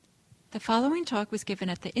The following talk was given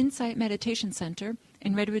at the Insight Meditation Center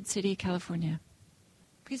in Redwood City, California.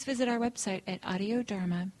 Please visit our website at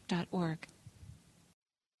audiodharma.org.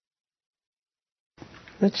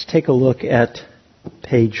 Let's take a look at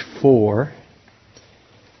page 4.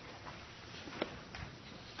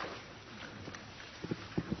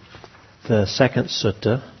 The second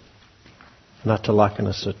sutta,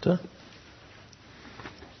 Nattalakkhana Sutta.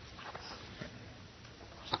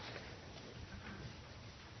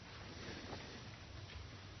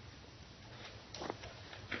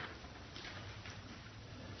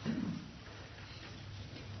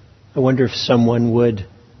 I wonder if someone would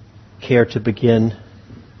care to begin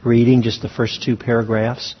reading just the first two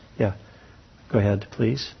paragraphs. Yeah, go ahead,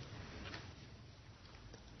 please.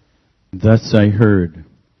 Thus I heard.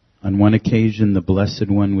 On one occasion, the Blessed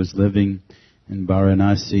One was living in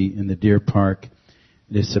Varanasi in the deer park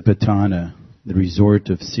at Isipatana, the resort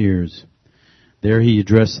of seers. There he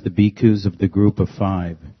addressed the bhikkhus of the group of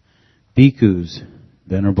 5. Bhikkhus,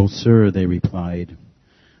 Venerable Sir, they replied.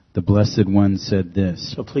 The Blessed One said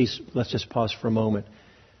this. So please, let's just pause for a moment.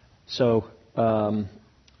 So,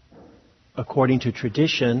 according to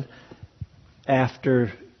tradition,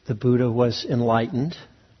 after the Buddha was enlightened,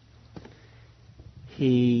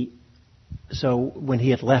 when he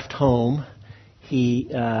had left home,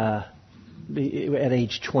 at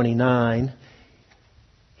age 29,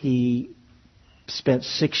 he spent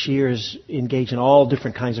 6 years engaged in all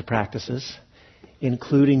different kinds of practices,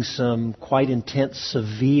 including some quite intense,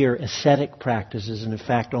 severe ascetic practices, and in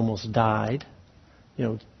fact almost died.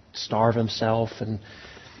 Starve himself and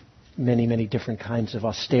many, many different kinds of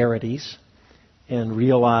austerities, and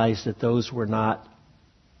realized that those were not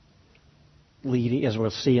leading, as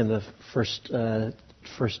we'll see in the first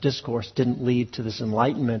discourse, didn't lead to this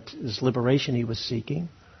enlightenment, this liberation he was seeking.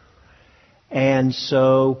 And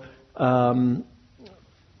so,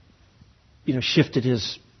 shifted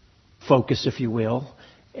his focus, if you will,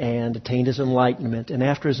 and attained his enlightenment. And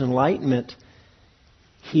after his enlightenment,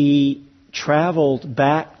 he traveled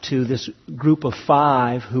back to this group of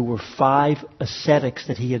 5 who were 5 ascetics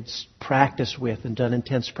that he had practiced with and done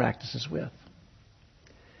intense practices with.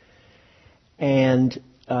 And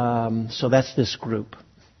so that's this group.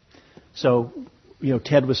 So,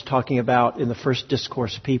 Ted was talking about in the first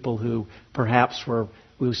discourse people who perhaps were,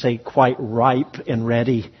 we would say, quite ripe and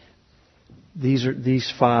ready.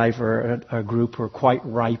 These 5 are a group who are quite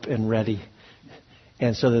ripe and ready.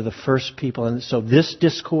 And so they're the first people. And so this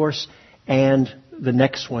discourse and the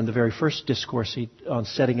next one, the very first discourse on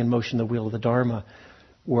setting in motion the wheel of the Dharma,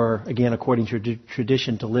 were, again, according to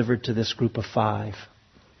tradition, delivered to this group of 5.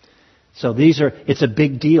 So it's a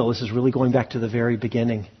big deal. This is really going back to the very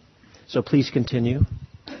beginning. So please continue.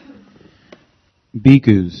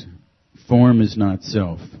 Bhikkhus, form is not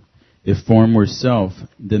self. If form were self,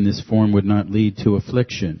 then this form would not lead to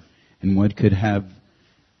affliction, and one could have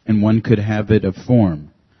it of form.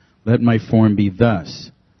 Let my form be thus.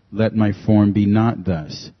 Let my form be not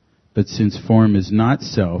thus. But since form is not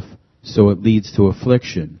self, so it leads to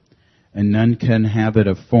affliction, and none can have it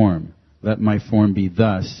of form. Let my form be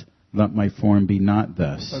thus. Let my form be not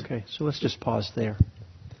thus. Okay, so let's just pause there.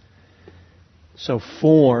 So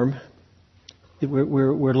form,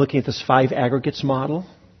 we're looking at this 5 aggregates model,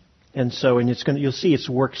 and you'll see it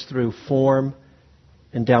works through form,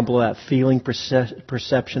 and down below that, feeling,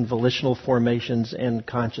 perception, volitional formations, and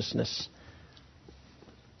consciousness.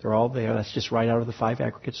 They're all there. That's just right out of the 5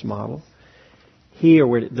 aggregates model. Here,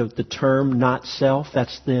 where the term not self,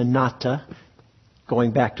 that's the anatta,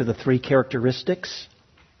 going back to the 3 characteristics.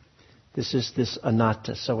 This is this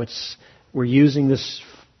anatta. So we're using this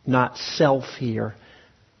not self here.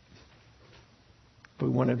 But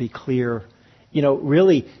we want to be clear.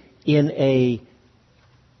 Really, in a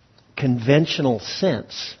conventional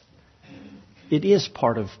sense, it is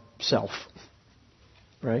part of self.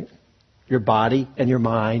 Right? Your body and your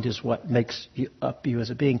mind is what makes you as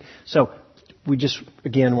a being. So we just,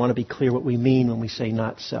 again, want to be clear what we mean when we say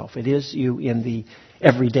not self. It is you in the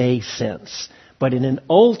everyday sense. But in an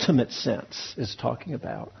ultimate sense, is talking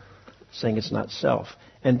about saying it's not self.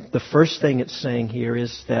 And the first thing it's saying here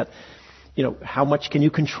is that, how much can you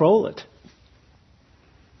control it?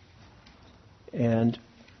 And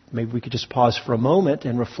maybe we could just pause for a moment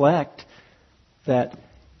and reflect that,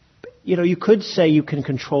 you could say you can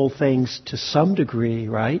control things to some degree,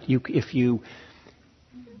 right? If you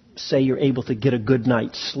say you're able to get a good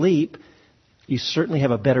night's sleep, you certainly have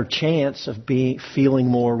a better chance of feeling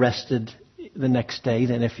more rested the next day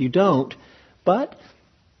than if you don't. But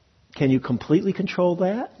can you completely control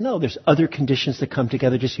that? No, there's other conditions that come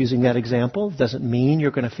together. Just using that example doesn't mean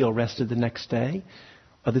you're going to feel rested the next day.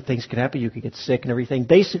 Other things could happen. You could get sick and everything.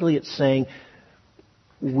 Basically, it's saying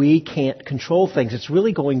we can't control things. It's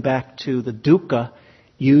really going back to the dukkha,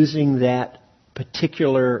 using that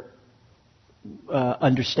particular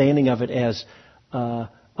understanding of it as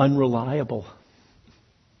unreliable.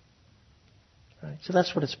 Right? So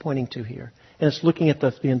that's what it's pointing to here. And it's looking at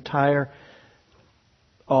the entire,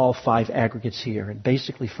 all 5 aggregates here. And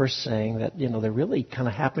basically first saying that, they're really kind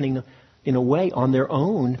of happening in a way on their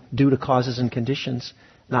own due to causes and conditions,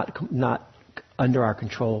 not under our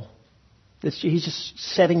control. He's just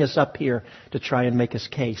setting us up here to try and make his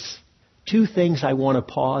case. 2 things I want to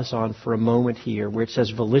pause on for a moment here, where it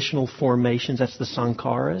says volitional formations, that's the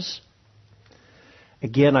sankharas.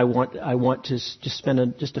 Again, I want to just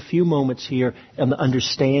spend just a few moments here on the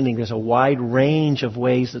understanding. There's a wide range of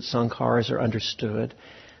ways that sankharas are understood.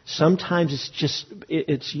 Sometimes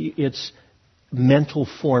it's mental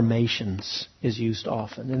formations is used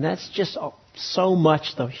often, and that's just so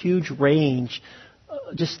much, the huge range.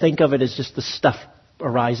 Just think of it as just the stuff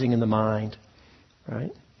arising in the mind,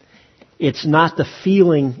 right? It's not the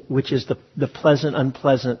feeling, which is the pleasant,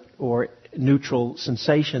 unpleasant, or neutral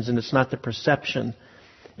sensations, and it's not the perception.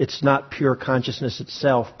 It's not pure consciousness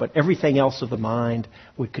itself, but everything else of the mind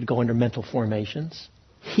could go under mental formations.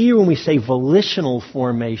 Here, when we say volitional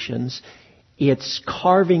formations, it's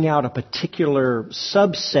carving out a particular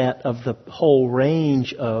subset of the whole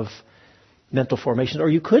range of mental formations. Or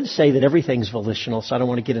you could say that everything's volitional, so I don't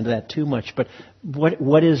want to get into that too much. But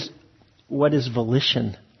what is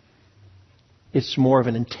volition? It's more of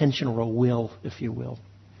an intention or a will, if you will.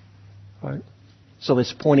 Right? So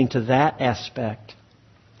it's pointing to that aspect.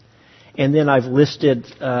 And then I've listed,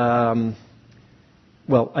 I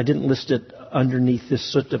didn't list it underneath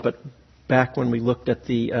this sutta, but back when we looked at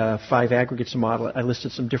the 5 aggregates model, I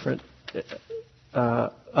listed some different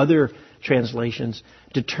other translations.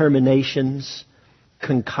 Determinations,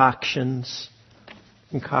 concoctions.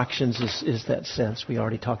 Concoctions is that sense. We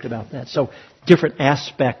already talked about that. So different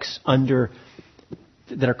aspects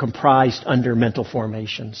that are comprised under mental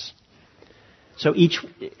formations. So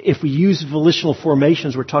if we use volitional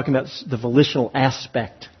formations, we're talking about the volitional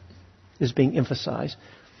aspect is being emphasized.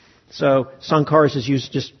 So sankharas is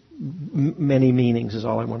used just many meanings is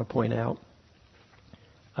all I want to point out.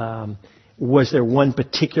 Was there one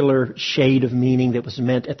particular shade of meaning that was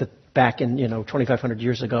meant back in 2,500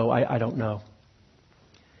 years ago? I don't know.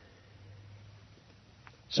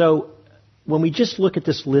 So when we just look at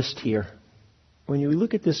this list here, when you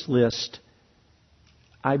look at this list,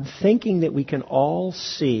 I'm thinking that we can all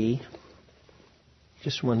see.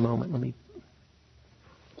 Just one moment.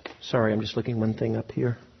 Sorry, I'm just looking one thing up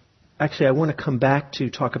here. Actually, I want to come back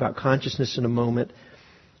to talk about consciousness in a moment,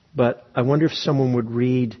 but I wonder if someone would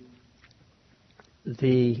read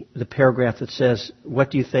the paragraph that says,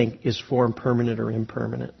 "What do you think, is form permanent or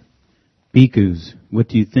impermanent?" Bhikkhus, what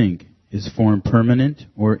do you think? Is form permanent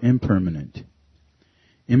or impermanent?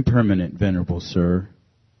 Impermanent, Venerable Sir.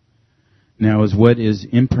 Now, what is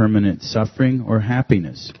impermanent, suffering or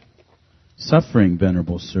happiness? Suffering,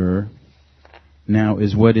 Venerable Sir. Now,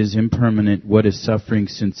 what is impermanent, what is suffering,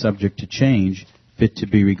 since subject to change, fit to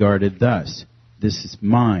be regarded thus? This is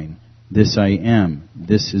mine, this I am,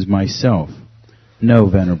 this is myself. No,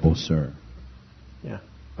 Venerable Sir. Yeah.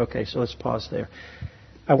 Okay, so let's pause there.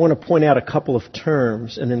 I want to point out a couple of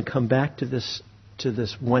terms and then come back to this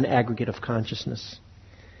one aggregate of consciousness.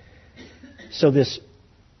 So this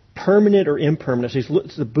permanent or impermanent,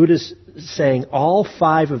 the Buddha's saying all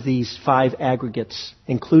 5 of these 5 aggregates,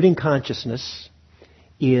 including consciousness,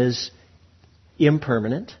 is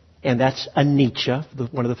impermanent, and that's anicca,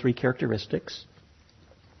 one of the 3 characteristics.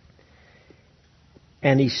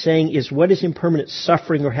 And he's saying, what is impermanent,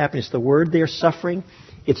 suffering or happiness? The word there, suffering,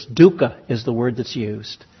 it's dukkha is the word that's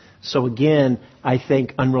used. So again, I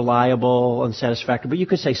think unreliable, unsatisfactory, but you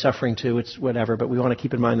could say suffering too, it's whatever, but we want to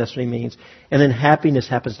keep in mind that's what he means. And then happiness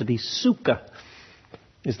happens to be sukha,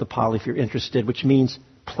 is the Pali if you're interested, which means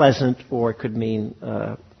pleasant, or it could mean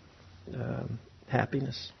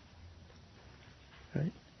happiness.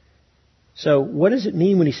 Right? So what does it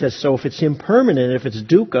mean when he says, so if it's impermanent, if it's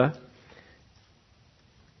dukkha,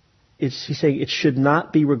 he's saying it should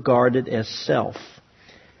not be regarded as self.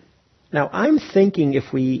 Now, I'm thinking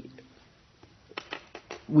if we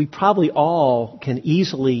probably all can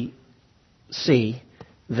easily see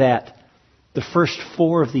that the first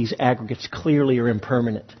 4 of these aggregates clearly are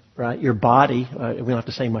impermanent, right? Your body, we don't have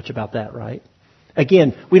to say much about that, right?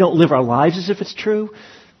 Again, we don't live our lives as if it's true,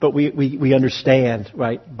 but we understand,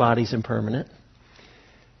 right? Body's impermanent.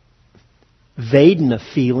 Vedana,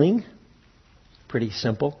 feeling, pretty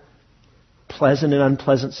simple. pleasant and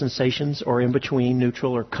unpleasant sensations, or in between,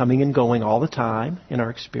 neutral, or coming and going all the time in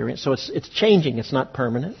our experience. So it's changing. It's not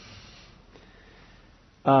permanent.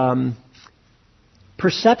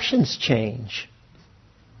 Perceptions change.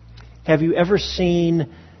 Have you ever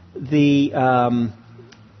seen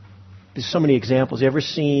there's so many examples. Have you ever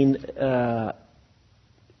seen,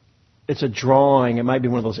 it's a drawing, it might be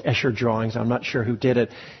one of those Escher drawings, I'm not sure who did it,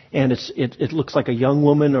 and it looks like a young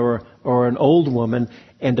woman or an old woman,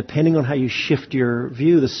 and depending on how you shift your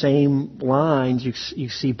view, the same lines, you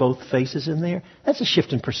see both faces in there. That's a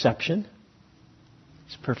shift in perception.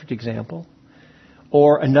 It's a perfect example.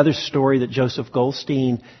 Or another story that Joseph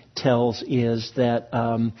Goldstein tells is that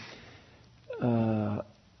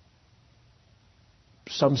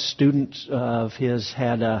some students of his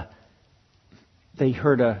they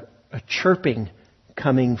heard a chirping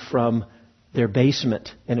coming from their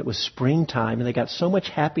basement, and it was springtime, and they got so much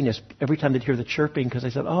happiness every time they'd hear the chirping, because they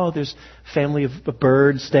said, oh, there's a family of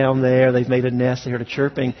birds down there, they've made a nest, they heard a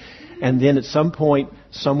chirping. And then at some point,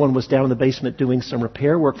 someone was down in the basement doing some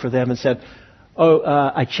repair work for them and said,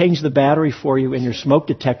 I changed the battery for you in your smoke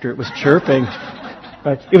detector, it was chirping.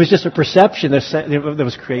 Right? It was just a perception that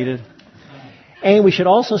was created. And we should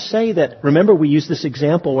also say that, remember we used this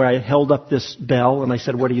example where I held up this bell and I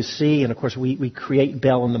said, what do you see? And of course we create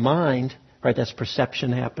bell in the mind, right? That's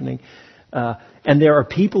perception happening. And there are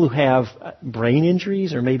people who have brain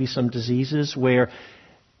injuries or maybe some diseases where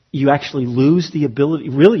you actually lose the ability,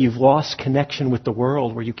 really you've lost connection with the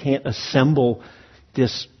world, where you can't assemble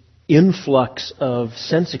this influx of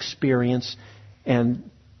sense experience and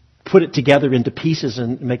put it together into pieces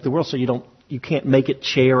and make the world. So you can't make it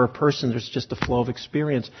chair or person. There's just a flow of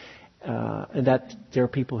experience, and that there are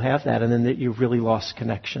people who have that, and then you've really lost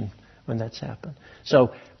connection when that's happened.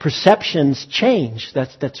 So perceptions change.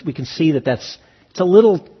 That's we can see it's a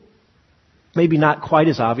little maybe not quite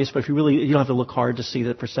as obvious, but if you don't have to look hard to see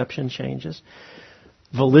that perception changes.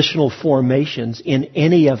 Volitional formations in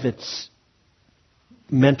any of its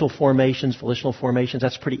mental formations, volitional formations,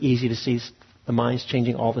 that's pretty easy to see. The mind's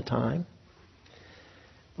changing all the time.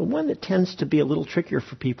 The one that tends to be a little trickier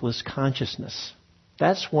for people is consciousness.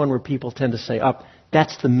 That's one where people tend to say,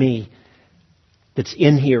 that's the me that's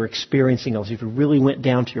in here experiencing all this. If you really went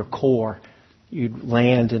down to your core, you'd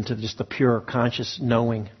land into just the pure conscious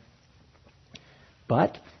knowing.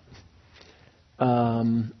 But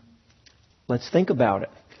let's think about it.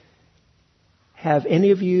 Have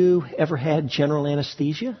any of you ever had general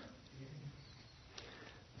anesthesia?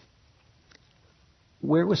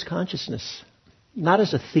 Where was consciousness? Not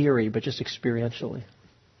as a theory, but just experientially.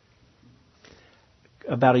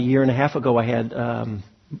 About a year and a half ago, I had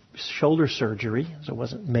shoulder surgery. So it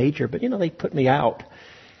wasn't major, but they put me out.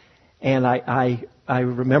 And I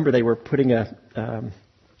remember they were putting I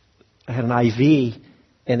had an IV,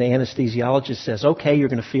 and the anesthesiologist says, okay, you're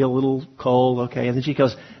going to feel a little cold, okay. And then she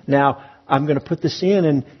goes, now I'm going to put this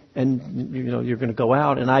in, and you're going to go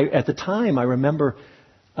out. And at the time, I remember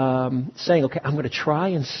saying, okay, I'm going to try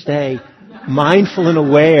and stay mindful and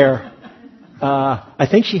aware. I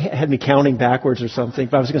think she had me counting backwards or something,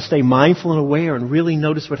 but I was going to stay mindful and aware and really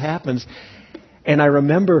notice what happens. And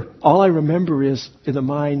all I remember is in the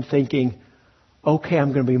mind thinking, okay,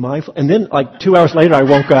 I'm going to be mindful. And then like 2 hours later, I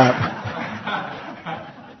woke up.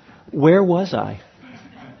 Where was I?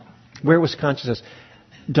 Where was consciousness?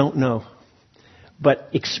 Don't know.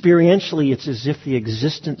 But experientially, it's as if the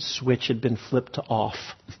existence switch had been flipped to off.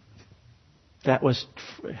 That was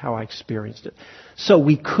how I experienced it. So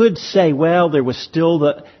we could say, well, there was still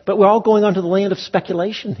but we're all going onto the land of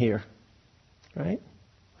speculation here. Right?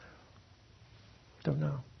 Don't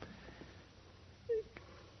know.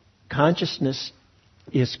 Consciousness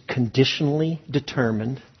is conditionally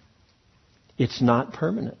determined. It's not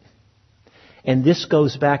permanent. And this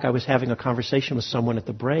goes back, I was having a conversation with someone at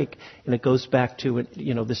the break, and it goes back to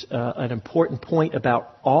this an important point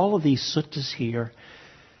about all of these suttas here.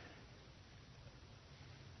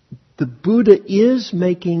 The Buddha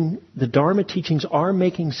the Dharma teachings are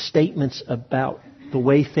making statements about the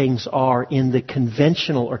way things are in the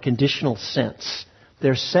conventional or conditional sense.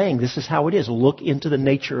 They're saying this is how it is. Look into the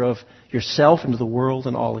nature of yourself, into the world,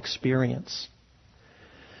 and all experience.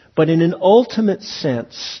 But in an ultimate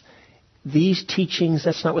sense, these teachings,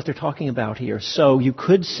 that's not what they're talking about here. So you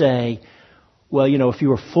could say, well, if you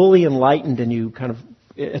were fully enlightened and you kind of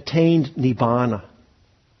attained Nibbana,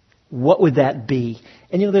 what would that be?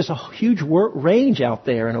 And there's a huge range out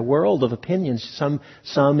there in a world of opinions.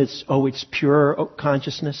 Some it's pure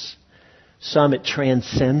consciousness. Some it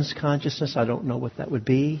transcends consciousness. I don't know what that would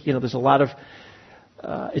be. There's a lot of,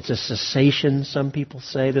 it's a cessation, some people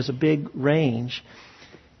say. There's a big range.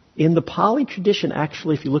 In the Pali tradition,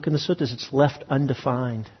 actually, if you look in the suttas, it's left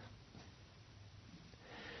undefined.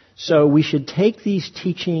 So we should take these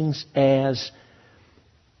teachings as,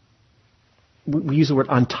 we use the word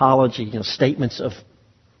ontology, statements of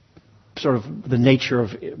sort of the nature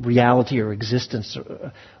of reality or existence.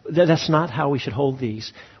 That's not how we should hold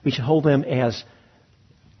these. We should hold them as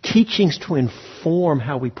teachings to inform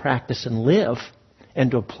how we practice and live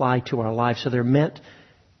and to apply to our lives. So they're meant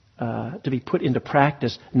to be put into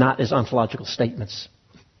practice, not as ontological statements.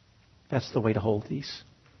 That's the way to hold these.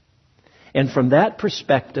 And from that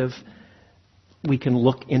perspective, we can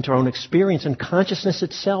look into our own experience, and consciousness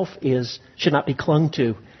itself should not be clung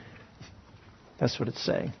to. That's what it's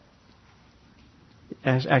saying.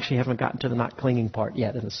 I actually haven't gotten to the not clinging part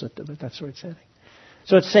yet in the sutta, but that's what it's saying.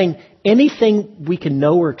 So it's saying anything we can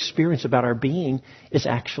know or experience about our being is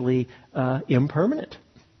actually impermanent.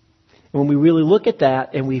 And when we really look at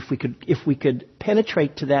that, and if we could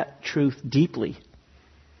penetrate to that truth deeply,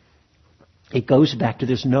 it goes back to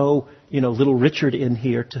there's no, little Richard in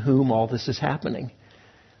here to whom all this is happening.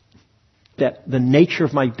 That the nature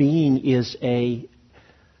of my being is I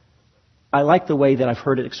like the way that I've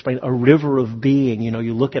heard it explained, a river of being.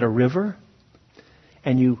 You look at a river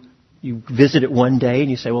and you visit it one day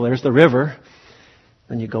and you say, well, there's the river.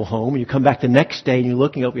 Then you go home and you come back the next day and you're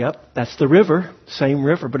looking up, yep, that's the river, same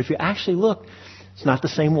river. But if you actually look, it's not the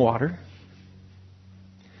same water.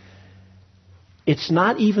 It's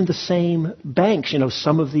not even the same banks.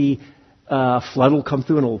 Some of the flood will come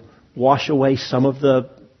through and it'll wash away. Some of the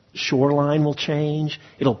shoreline will change.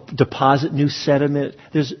 It'll deposit new sediment.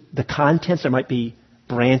 There's the contents. There might be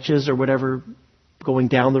branches or whatever going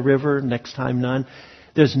down the river. Next time, none.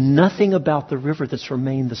 There's nothing about the river that's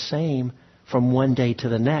remained the same from one day to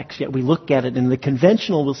the next. Yet we look at it in the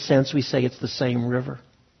conventional sense, we say it's the same river.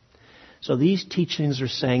 So these teachings are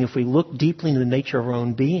saying if we look deeply into the nature of our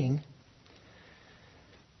own being,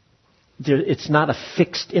 it's not a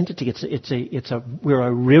fixed entity. We're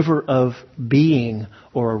a river of being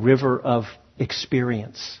or a river of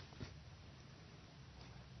experience.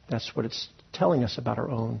 That's what it's telling us about our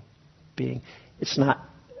own being. It's not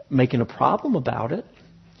making a problem about it.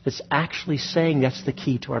 It's actually saying that's the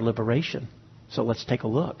key to our liberation. So let's take a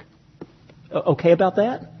look. Okay about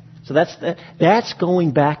that? So that's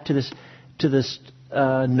going back to this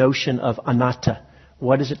notion of anatta.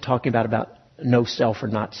 What is it talking about no self or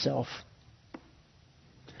not self?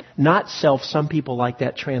 Not self, some people like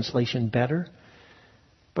that translation better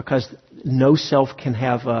because no self can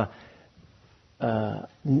have a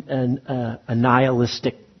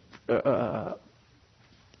nihilistic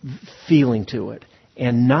feeling to it.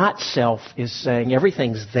 And not self is saying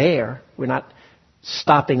everything's there. We're not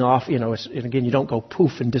stopping off, and again, you don't go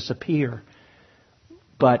poof and disappear.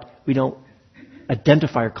 But we don't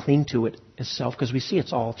identify or cling to it as self because we see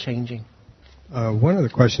it's all changing. One of the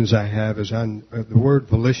questions I have is on the word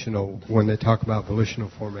volitional. When they talk about volitional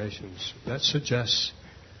formations, that suggests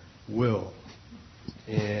will.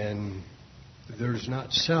 And there's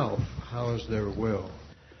not self. How is there will?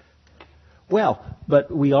 Well, but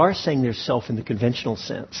we are saying there's self in the conventional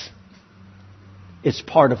sense. It's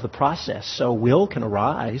part of the process. So will can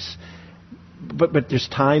arise. But there's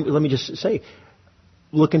time. Let me just say,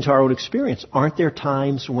 look into our own experience. Aren't there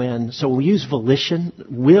times when we use volition,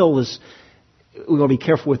 will is... We want to be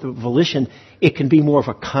careful with the volition. It can be more of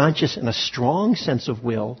a conscious and a strong sense of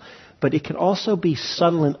will, but it can also be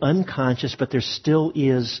subtle and unconscious, but there still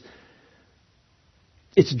is...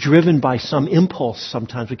 It's driven by some impulse.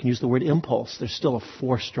 Sometimes we can use the word impulse. There's still a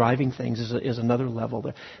force driving things is another level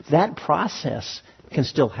there. That process can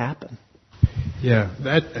still happen. Yeah,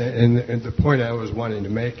 and the point I was wanting to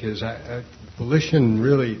make is volition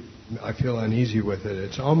really, I feel uneasy with it.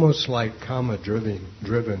 It's almost like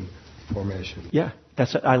karma-driven formation. Yeah,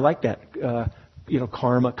 I like that.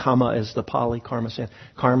 Karma is the Pali karma saying,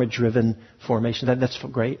 karma-driven formation. That's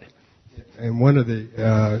great. And one of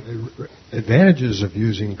the advantages of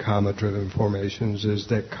using karma-driven formations is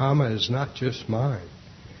that karma is not just mine.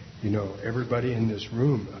 Everybody in this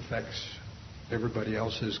room affects everybody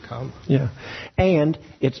else's karma. Yeah, and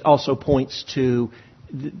it also points to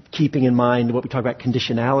keeping in mind what we talk about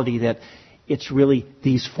conditionality, that it's really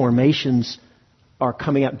these formations are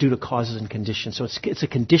coming out due to causes and conditions. So it's a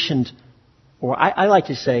conditioned, or I like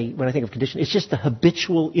to say, when I think of condition, it's just the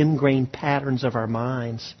habitual ingrained patterns of our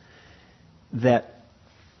minds that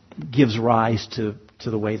gives rise to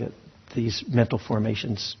the way that these mental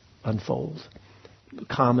formations unfold.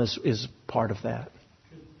 Karma is part of that.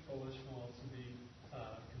 Could volition also be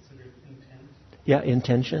considered intent? Yeah,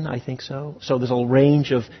 intention, I think so. So there's a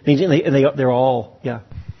range of things, and they're all, yeah.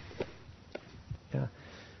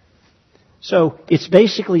 So it's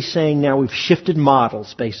basically saying now we've shifted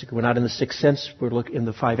models, basically. We're not in the sixth sense, we're looking in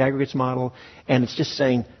the five aggregates model, and it's just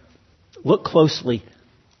saying, look closely.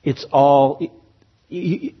 It's all,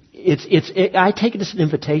 I take it as an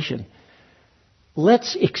invitation.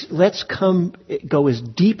 Let's go as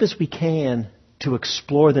deep as we can to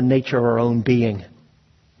explore the nature of our own being.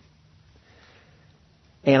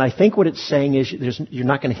 And I think what it's saying is you're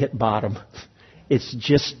not going to hit bottom. It's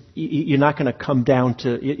just, you're not going to come down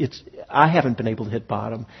to, I haven't been able to hit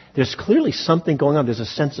bottom. There's clearly something going on. There's a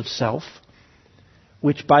sense of self,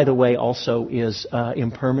 which, by the way, also is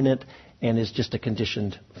impermanent and is just a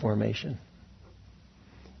conditioned formation.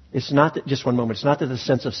 It's not that, just one moment, it's not that the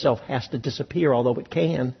sense of self has to disappear, although it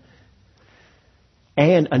can.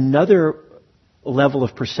 And another level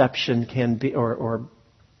of perception can be,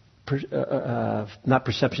 not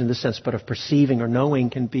perception in this sense, but of perceiving or knowing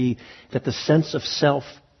can be that the sense of self,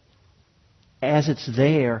 as it's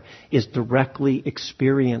there, is directly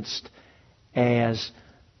experienced as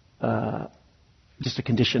just a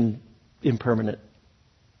conditioned, impermanent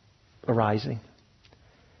arising.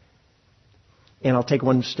 And I'll take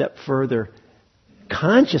one step further.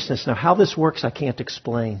 Consciousness, now how this works I can't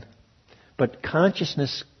explain, but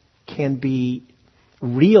consciousness can be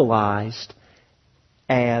realized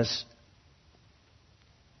as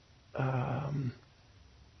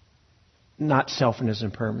not self and as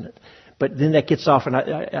impermanent. But then that gets off, and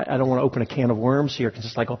I don't want to open a can of worms here, because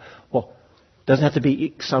it's like, well, doesn't have to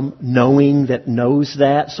be some knowing that knows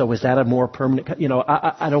that, so is that a more permanent,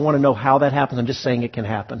 I don't want to know how that happens, I'm just saying it can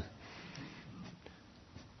happen.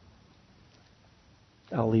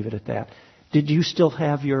 I'll leave it at that. Did you still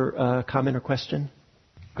have your comment or question?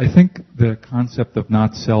 I think the concept of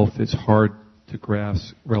not self is hard to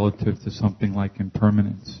grasp relative to something like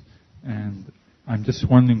impermanence. And I'm just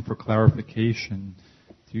wondering for clarification,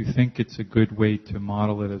 do you think it's a good way to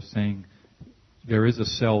model it of saying there is a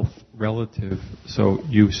self relative, so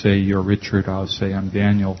you say you're Richard, I'll say I'm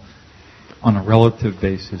Daniel, on a relative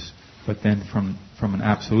basis, but then from an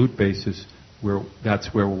absolute basis,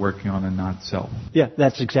 that's where we're working on a not self. Yeah,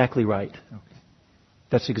 that's exactly right. Okay.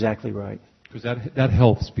 That's exactly right. Because that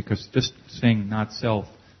helps, because just saying not self,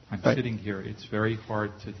 I'm right. sitting here, it's very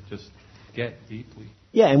hard to just get deeply.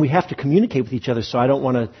 Yeah, and we have to communicate with each other, so I don't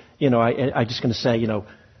want to, I'm just going to say,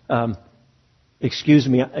 excuse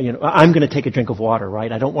me, I'm going to take a drink of water,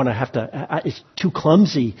 right? I don't want to have to, it's too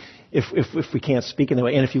clumsy if we can't speak in that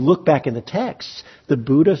way. And if you look back in the texts, the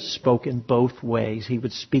Buddha spoke in both ways. He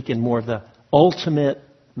would speak in more of the ultimate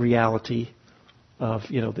reality of,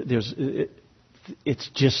 it's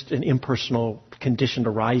just an impersonal, conditioned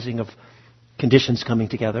arising of conditions coming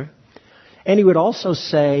together. And he would also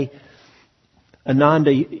say,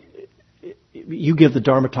 Ananda, you give the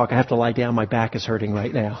Dharma talk, I have to lie down, my back is hurting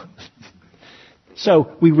right now.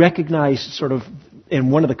 So we recognize sort of,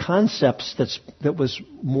 and one of the concepts that was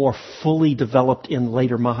more fully developed in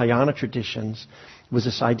later Mahayana traditions was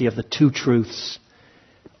this idea of the two truths,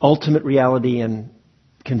 ultimate reality and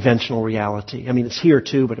conventional reality. I mean, it's here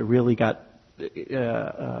too, but it really got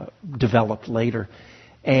developed later.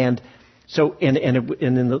 And so, and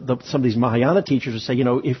in some of these Mahayana teachers would say,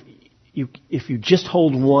 if you just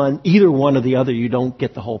hold either one or the other, you don't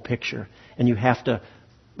get the whole picture, and you have to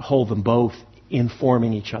hold them both,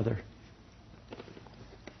 informing each other.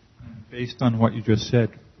 Based on what you just said,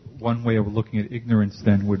 one way of looking at ignorance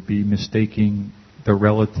then would be mistaking the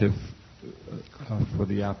relative for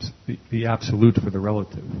the absolute for the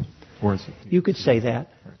relative. Or is it you could say that.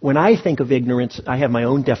 When I think of ignorance, I have my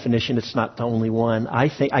own definition. It's not the only one.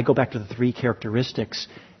 I go back to the three characteristics,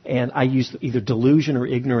 and I use either delusion or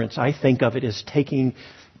ignorance. I think of it as taking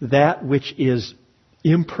that which is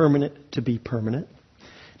impermanent to be permanent,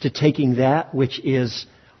 to taking that which is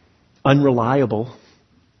unreliable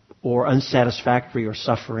or unsatisfactory or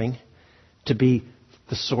suffering to be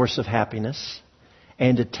the source of happiness,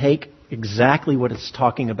 and to take exactly what it's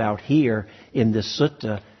talking about here in this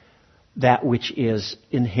sutta, that which is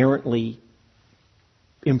inherently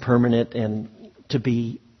impermanent, and to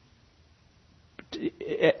be,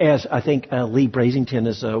 as I think Lee Brasington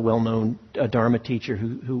is a well-known Dharma teacher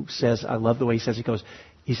who says, I love the way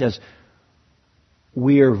he says,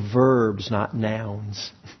 we're verbs, not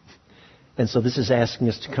nouns. And so this is asking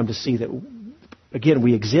us to come to see that, again,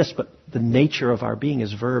 we exist, but the nature of our being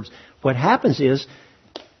is verbs. What happens is,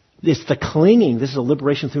 it's the clinging. This is a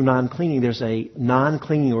liberation through non-clinging. There's a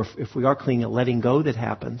non-clinging, or if we are clinging, a letting go that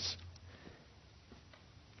happens.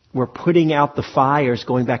 We're putting out the fires,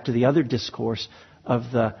 going back to the other discourse,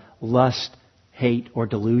 of the lust, hate, or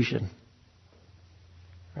delusion.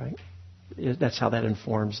 Right? That's how that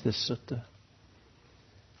informs this sutta.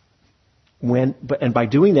 And by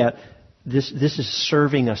doing that, this is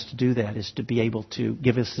serving us to do that, is to be able to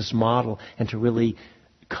give us this model and to really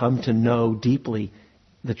come to know deeply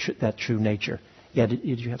that true nature. Yeah,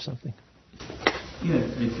 did you have something? Yeah,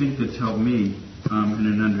 I think that's helped me in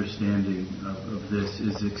an understanding of this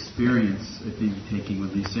is experience. I think taking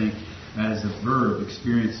what he's saying as a verb,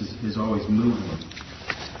 experience is always moving.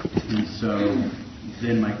 And so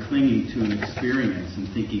then my clinging to an experience and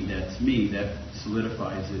thinking that's me, that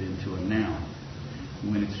solidifies it into a noun.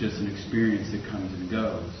 When it's just an experience that comes and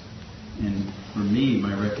goes. And for me,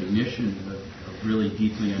 my recognition of really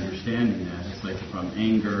deeply understanding that, it's like if I'm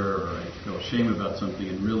anger or I feel shame about something,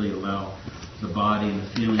 and really allow the body and the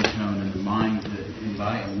feeling tone and the mind to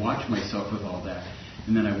invite and watch myself with all that.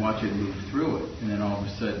 And then I watch it move through it. And then all of a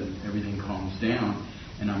sudden everything calms down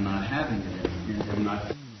and I'm not having it. And I'm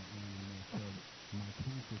not...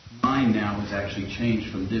 Mind now has actually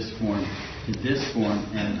changed from this form to this form,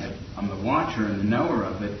 and I'm the watcher and the knower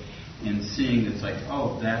of it, and seeing it's like,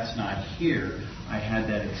 oh, that's not here. I had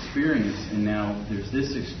that experience, and now there's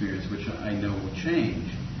this experience which I know will change.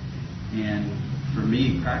 And for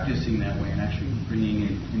me, practicing that way and actually bringing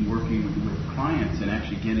in and working with clients and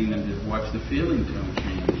actually getting them to watch the feeling tone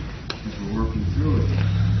change as we're working through it,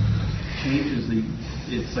 changes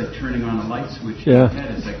it's like turning on a light switch in your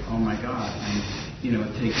head. It's like, oh my God. And,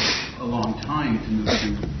 it takes a long time to move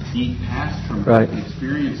through deep past traumatic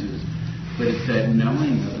experiences, but it's that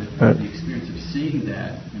knowing of it, the experience of seeing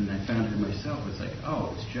that, and I found it myself, it's like,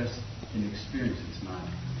 oh, it's just an experience, it's not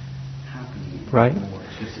happening anymore.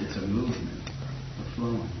 It's a movement, a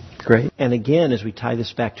flowing. Great. And again, as we tie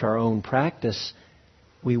this back to our own practice,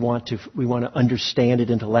 we want to understand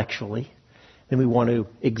it intellectually. Then we want to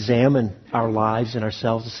examine our lives and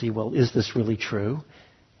ourselves to see, well, is this really true?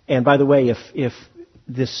 And by the way, if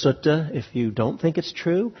this sutta, if you don't think it's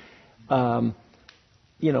true, it'd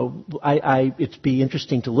be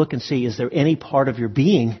interesting to look and see, is there any part of your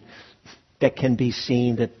being that can be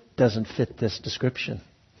seen that doesn't fit this description?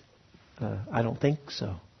 I don't think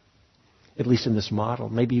so. At least in this model.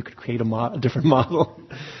 Maybe you could create a different model.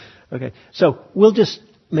 Okay, so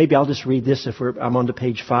maybe I'll just read this I'm on to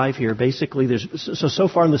page 5 here. Basically, so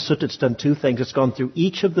far in the sutta it's done 2 things. It's gone through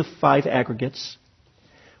each of the 5 aggregates,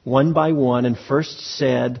 one by one, and first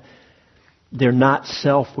said they're not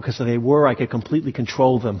self, because if they were, I could completely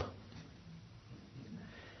control them.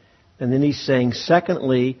 And then he's saying,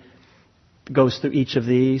 secondly, goes through each of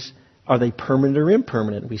these, are they permanent or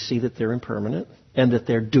impermanent? We see that they're impermanent, and that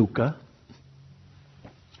they're dukkha,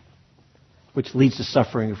 which leads to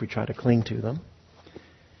suffering if we try to cling to them.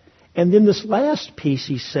 And then this last piece,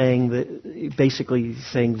 he's saying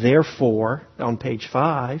therefore, on page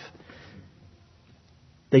 5,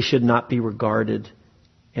 they should not be regarded,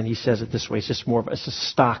 and he says it this way, it's a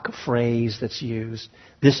stock phrase that's used.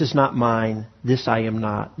 This is not mine, this I am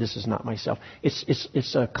not, this is not myself.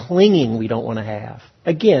 It's a clinging we don't want to have.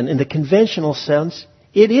 Again, in the conventional sense,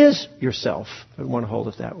 it is yourself. I want to hold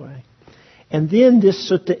it that way. And then this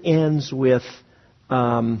sutta ends with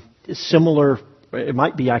similar, it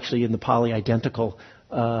might be actually in the Pali identical,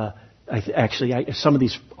 some of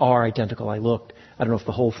these are identical, I looked. I don't know if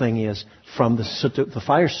the whole thing is from the Sutta, the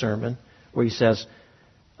fire sermon, where he says,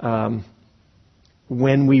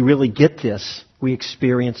 when we really get this, we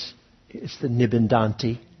experience, it's the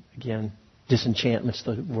nibbindanti, again, disenchantment's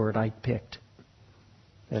the word I picked.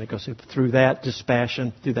 And it goes through that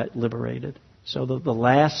dispassion, through that liberated. So the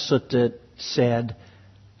last sutta said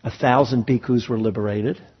 1,000 bhikkhus were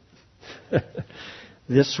liberated.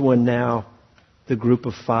 This one now, the group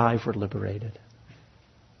of 5 were liberated.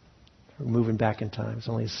 We're moving back in time. It's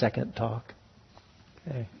only a second talk.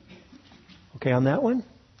 Okay on that one?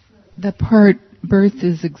 The part, birth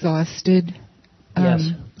is exhausted. Yes.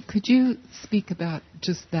 Could you speak about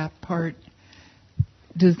just that part?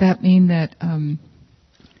 Does that mean that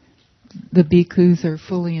the bhikkhus are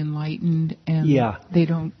fully enlightened and they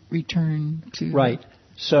don't return to... Right.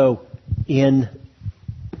 So in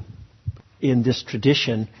this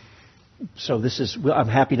tradition, I'm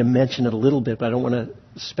happy to mention it a little bit, but I don't want to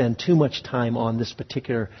spend too much time on this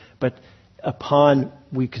particular, but upon,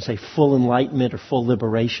 we can say, full enlightenment or full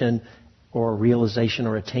liberation or realization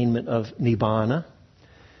or attainment of nibbana,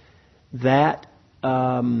 that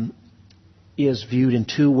is viewed in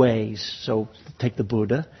 2 ways. So take the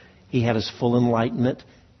Buddha. He had his full enlightenment,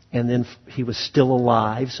 and then he was still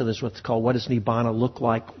alive. So there's what's called, what does nibbana look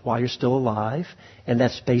like while you're still alive? And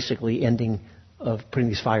that's basically ending of putting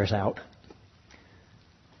these fires out.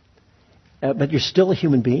 But you're still a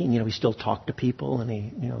human being. You still talk to people, and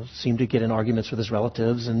he, seemed to get in arguments with his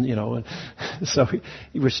relatives, and so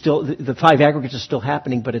we're still, the 5 aggregates are still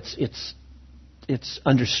happening, but it's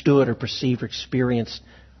understood or perceived or experienced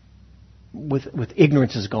with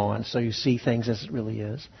ignorance is gone, so you see things as it really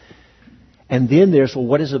is. And then there's, well,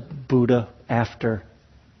 what is a Buddha after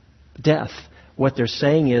death? What they're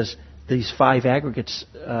saying is these 5 aggregates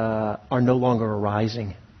are no longer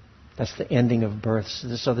arising. That's the ending of births.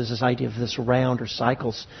 So there's this idea of this round or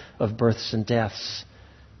cycles of births and deaths.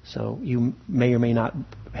 So you may or may not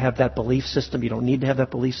have that belief system. You don't need to have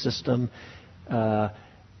that belief system.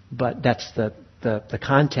 But that's the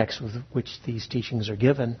context with which these teachings are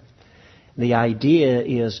given. The idea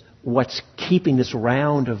is what's keeping this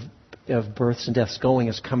round of births and deaths going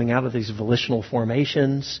is coming out of these volitional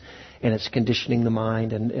formations, and it's conditioning the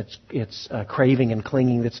mind, and it's craving and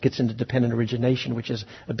clinging that gets into dependent origination, which is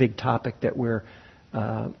a big topic that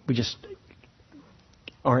we just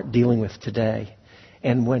aren't dealing with today.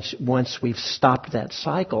 And once we've stopped that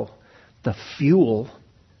cycle, the fuel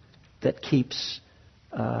that keeps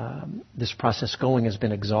this process going has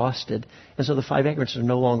been exhausted, and so the 5 aggregates are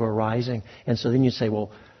no longer arising. And so then you say,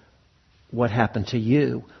 well, what happened to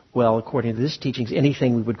you? Well, according to this teachings,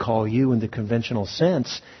 anything we would call you in the conventional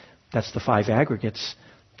sense, that's the 5 aggregates.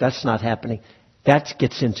 That's not happening. That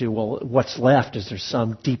gets into, well, what's left? Is there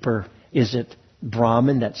some deeper, is it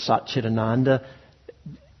Brahman, that Satchitananda,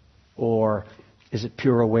 or is it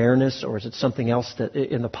pure awareness, or is it something else that,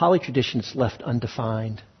 in the Pali tradition, it's left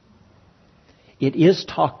undefined? It is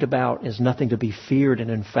talked about as nothing to be feared, and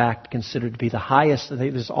in fact considered to be the highest.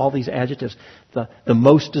 There's all these adjectives: the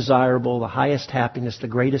most desirable, the highest happiness, the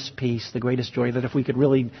greatest peace, the greatest joy. That if we could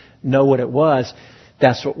really know what it was,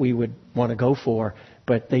 that's what we would want to go for.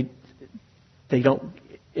 But they don't.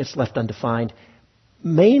 It's left undefined,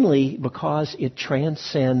 mainly because it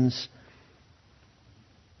transcends,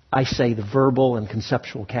 I say, the verbal and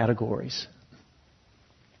conceptual categories,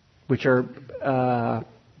 which are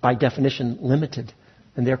by definition limited,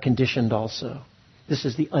 and they're conditioned also. This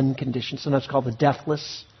is the unconditioned, sometimes called the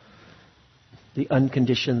deathless, the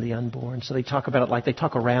unconditioned, the unborn. So they talk about it like they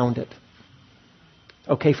talk around it.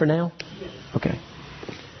 Okay for now? Yes. Okay.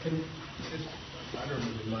 I don't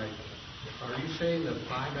know, Mike. Are you saying the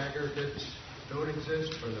 5 aggregates don't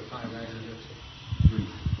exist, or the 5 aggregates agree?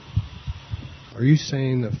 Are you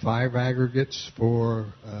saying the 5 aggregates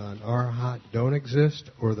for an arhat don't exist,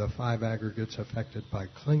 or the 5 aggregates affected by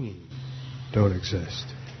clinging don't exist?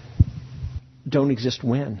 Don't exist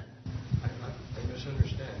when? I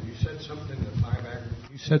misunderstand. You said something the 5 aggregates.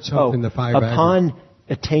 You said something the 5 aggregates.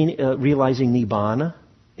 Upon realizing Nibbana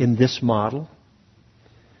in this model,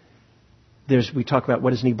 we talk about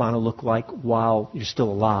what does Nibbana look like while you're still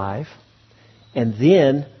alive, and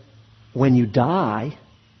then when you die.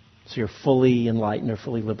 So you're fully enlightened or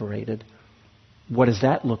fully liberated. What does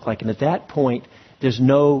that look like? And at that point, there's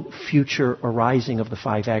no future arising of the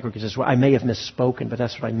 5 aggregates. I may have misspoken, but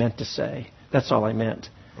that's what I meant to say. That's all I meant.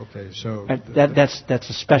 Okay, so that's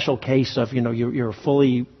a special case of, you're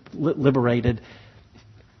fully liberated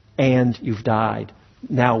and you've died.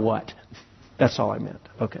 Now what? That's all I meant.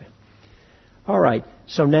 Okay. All right.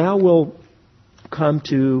 So now we'll come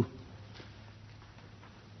to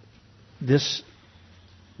this,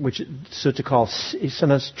 which Sutta calls,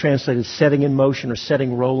 sometimes translated setting in motion or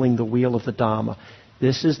setting rolling the wheel of the Dhamma.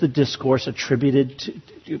 This is the discourse attributed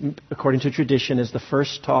to, according to tradition, as the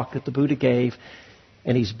first talk that the Buddha gave,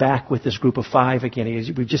 and he's back with this group of 5 again.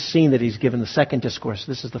 We've just seen that he's given the second discourse.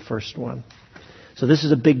 This is the first one. So this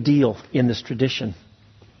is a big deal in this tradition.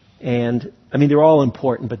 And, they're all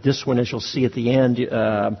important, but this one, as you'll see at the end,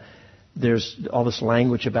 there's all this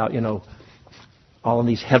language about, all in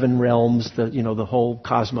these heaven realms, the whole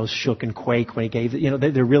cosmos shook and quake when he gave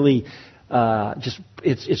it. They're really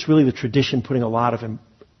it's really the tradition putting a lot of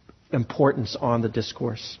importance on the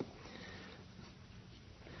discourse.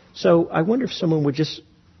 So I wonder if someone would just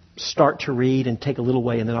start to read and take a little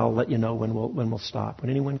way, and then I'll let you know when we'll stop.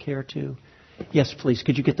 Would anyone care to? Yes, please.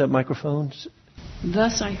 Could you get that microphone?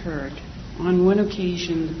 Thus I heard, on one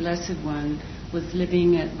occasion the Blessed One was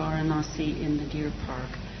living at Varanasi in the Deer Park,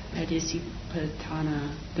 at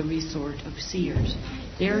Isipatana, the resort of seers.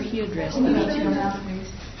 There he addressed the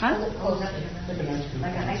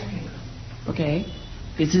Okay.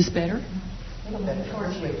 Is this better?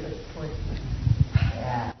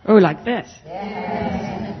 Oh, like this?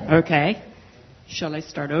 Okay. Shall I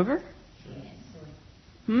start over?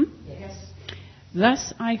 Yes.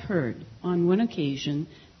 Thus I heard, on one occasion,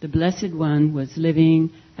 the Blessed One was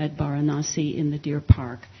living at Varanasi in the Deer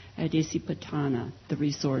Park, at Isipatana, the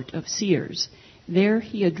resort of seers. There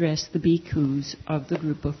he addressed the bhikkhus of the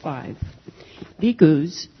group of 5.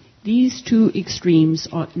 Bhikkhus, these 2 extremes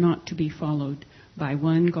ought not to be followed by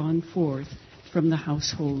one gone forth from the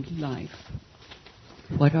household life.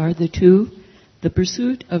 What are the 2? The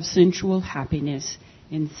pursuit of sensual happiness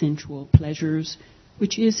in sensual pleasures,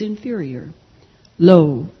 which is inferior.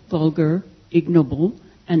 Low, vulgar, ignoble,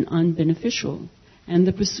 and unbeneficial, and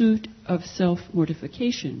the pursuit of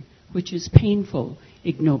self-mortification, which is painful,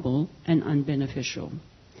 ignoble, and unbeneficial.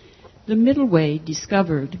 The middle way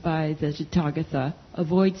discovered by the Tathagata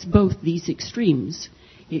avoids both these extremes.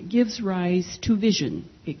 It gives rise to vision,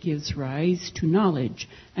 it gives rise to knowledge,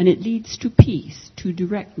 and it leads to peace, to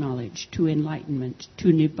direct knowledge, to enlightenment, to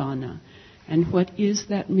nibbana. And what is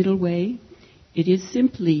that middle way? It is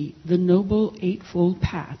simply the Noble Eightfold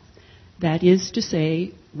Path, that is to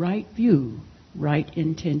say, right view, right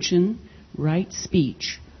intention, right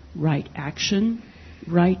speech, right action,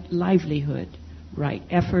 right livelihood, right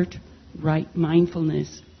effort, right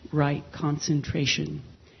mindfulness, right concentration.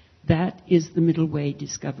 That is the middle way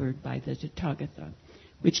discovered by the Tathagata,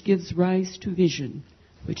 which gives rise to vision,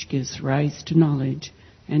 which gives rise to knowledge,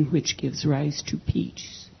 and which gives rise to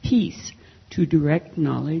peace, to direct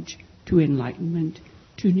knowledge, to enlightenment,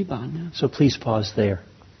 to nibbana. So please pause there.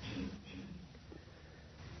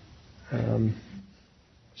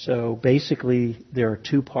 So basically, there are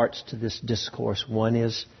two parts to this discourse. One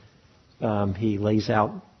is he lays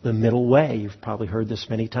out the middle way. You've probably heard this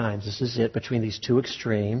many times. This is it, between these two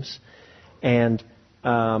extremes. And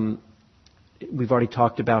we've already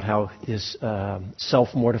talked about how this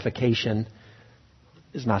self-mortification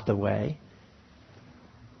is not the way.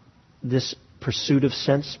 This pursuit of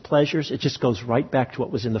sense pleasures, it just goes right back to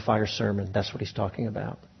what was in the fire sermon. That's what he's talking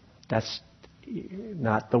about. That's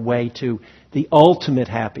not the way to the ultimate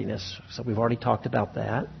happiness. So we've already talked about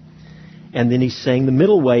that. And then he's saying the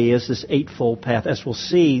middle way is this eightfold path. As we'll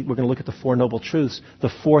see, we're going to look at the Four Noble Truths. The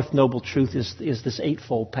fourth noble truth is this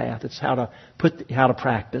eightfold path. It's how to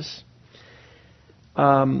practice.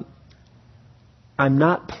 I'm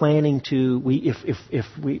not planning to. If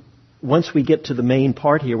we once we get to the main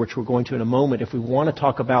part here, which we're going to in a moment, if we want to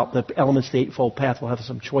talk about the elements of the Eightfold Path, we'll have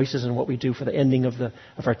some choices in what we do for the ending of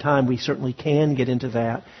our time. We certainly can get into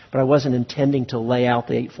that, but I wasn't intending to lay out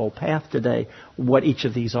the Eightfold Path today, what each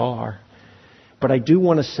of these are. But I do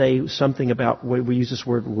want to say something about where we use this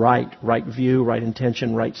word right view, right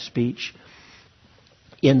intention, right speech.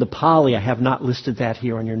 In the Pali, I have not listed that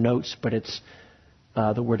here on your notes, but it's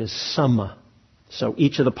the word is samma. So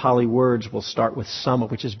each of the Pali words will start with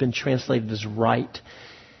samma, which has been translated as right.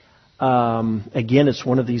 Again, it's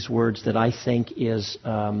one of these words that I think is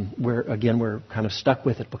we're kind of stuck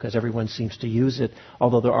with it because everyone seems to use it.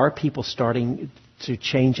 Although there are people starting to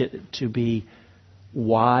change it to be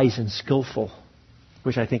wise and skillful,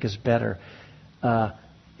 which I think is better.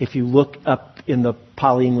 If you look up in the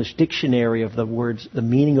Pali English dictionary of the words, the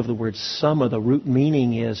meaning of the word samma, the root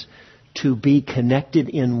meaning is to be connected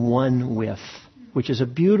in one with, which is a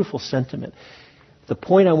beautiful sentiment. The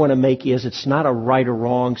point I want to make is it's not a right or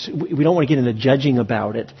wrong. We don't want to get into judging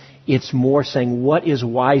about it. It's more saying what is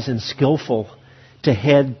wise and skillful to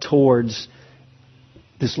head towards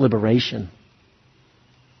this liberation.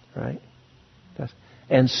 Right?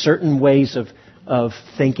 And certain ways of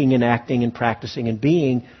thinking and acting and practicing and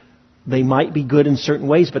being, they might be good in certain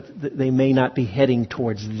ways, but they may not be heading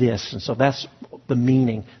towards this. And so that's the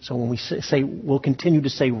meaning. So when we say, we'll continue to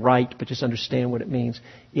say right, but just understand what it means.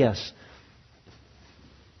 Yes.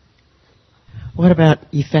 What about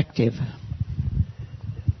effective?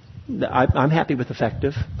 I'm happy with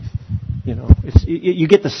effective. You know, you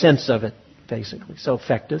get the sense of it, basically. So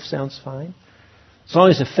effective sounds fine. As long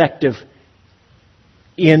as effective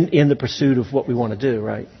in the pursuit of what we want to do,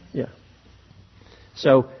 right? Yeah.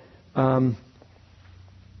 So, okay,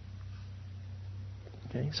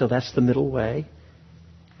 so that's the middle way.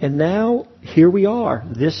 And now, here we are.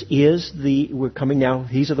 We're coming now,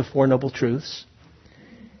 these are the Four Noble Truths.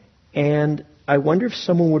 And I wonder if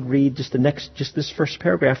someone would read just this first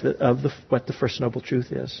paragraph of what the First Noble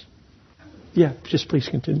Truth is. Yeah, just please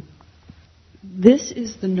continue. This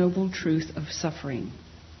is the noble truth of suffering.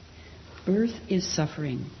 Birth is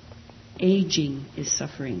suffering. Aging is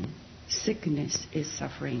suffering. Sickness is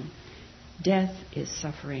suffering. Death is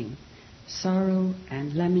suffering. Sorrow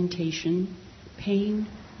and lamentation, pain,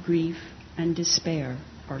 grief, and despair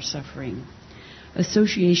are suffering.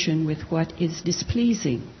 Association with what is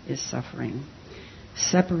displeasing is suffering.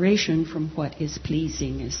 Separation from what is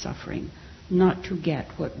pleasing is suffering. Not to get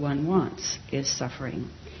what one wants is suffering.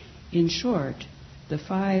 In short, the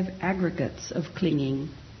 5 aggregates of clinging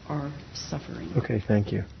are suffering. Okay,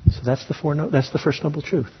 thank you. So that's the First Noble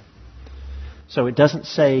Truth. So it doesn't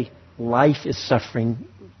say life is suffering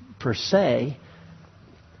per se,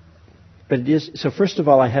 but it is. So first of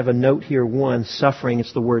all, I have a note here. One, suffering.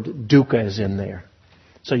 It's the word dukkha is in there.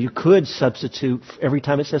 So you could substitute every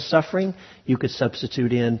time it says suffering. You could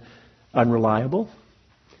substitute in unreliable,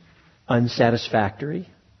 unsatisfactory,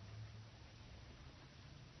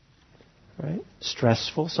 right?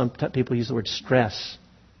 Stressful. Some people use the word stress.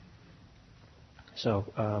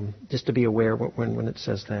 So just to be aware when it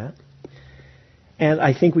says that. And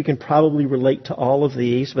I think we can probably relate to all of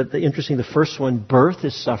these, but the first one, birth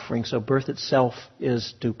is suffering, so birth itself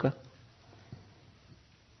is dukkha.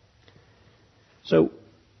 So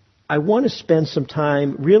I want to spend some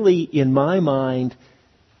time, really, in my mind,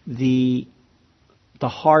 the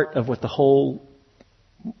heart of what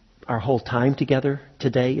our whole time together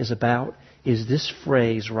today is about, is this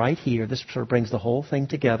phrase right here. This sort of brings the whole thing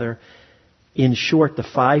together. In short, the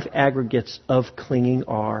 5 aggregates of clinging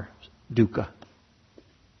are dukkha.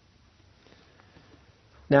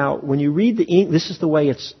 Now, when you read this is the way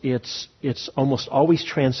it's almost always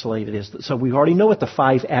translated. So we already know what the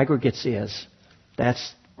 5 aggregates is.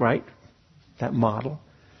 That's right, that model.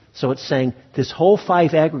 So it's saying this whole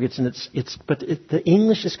 5 aggregates, and the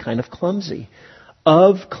English is kind of clumsy.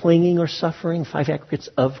 Of clinging or suffering, 5 aggregates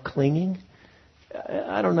of clinging.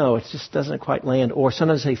 I don't know. It just doesn't quite land. Or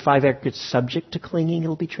sometimes say 5 aggregates subject to clinging.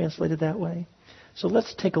 It'll be translated that way. So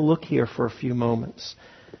let's take a look here for a few moments.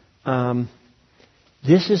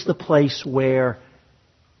 This is the place where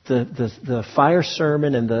the fire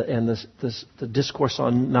sermon and the discourse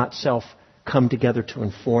on not self come together to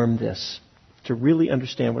inform this, to really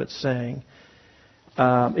understand what it's saying.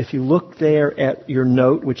 If you look there at your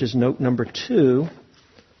note, which is note number 2,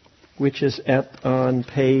 which is on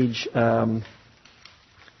page, the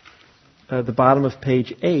bottom of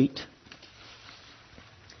page 8,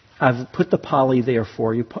 I've put the Pali there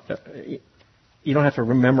for you. You don't have to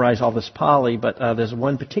memorize all this Pali, but there's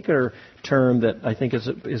one particular term that I think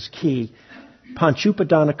is key.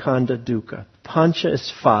 Panchupadana Kanda Dukkha. Pancha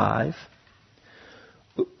is 5.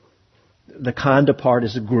 The Kanda part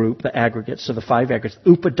is a group, the aggregate, so the 5 aggregates.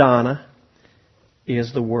 Upadana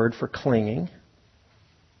is the word for clinging.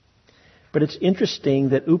 But it's interesting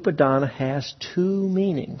that Upadana has 2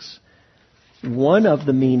 meanings. One of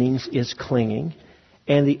the meanings is clinging,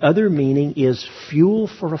 and the other meaning is fuel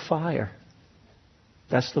for a fire.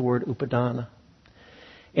 That's the word upadana.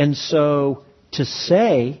 And so to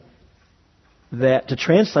say that, to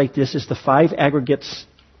translate this as the 5 aggregates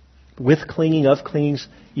with clinging, of clingings,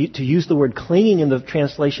 to use the word clinging in the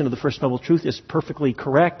translation of the First Noble Truth is perfectly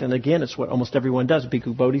correct. And again, it's what almost everyone does.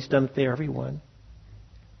 Bhikkhu Bodhi's done it there, everyone.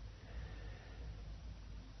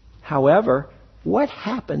 However, what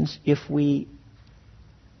happens if we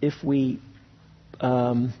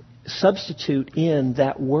substitute in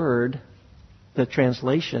that word, the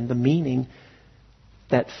translation, the meaning,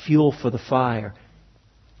 that fuel for the fire?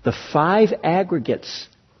 The 5 aggregates,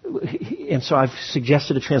 and so I've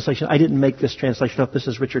suggested a translation. I didn't make this translation up. This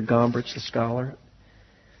is Richard Gombrich, the scholar.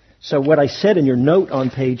 So what I said in your note on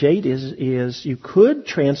page 8 is you could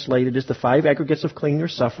translate it as the 5 aggregates of clinging or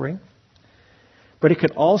suffering, but it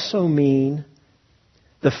could also mean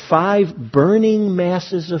the 5 burning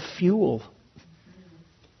masses of fuel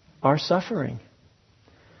are suffering.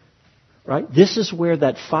 Right? This is where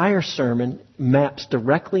that fire sermon maps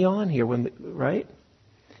directly on here. Right?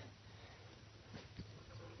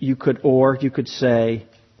 You could say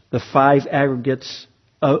the 5 aggregates,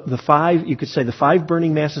 you could say the 5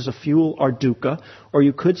 burning masses of fuel are dukkha, or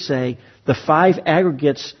you could say the 5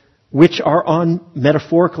 aggregates which are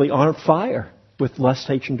metaphorically on fire with lust,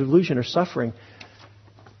 hatred, and delusion are suffering.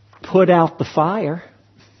 Put out the fire.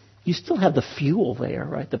 You still have the fuel there,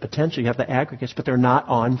 right? The potential. You have the aggregates, but they're not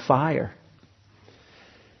on fire.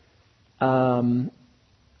 And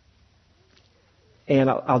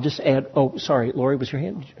I'll just add... Oh, sorry, Lori, was your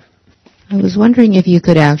hand? I was wondering if you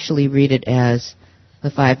could actually read it as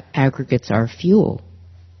the 5 aggregates are fuel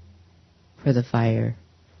for the fire.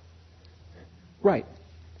 Right.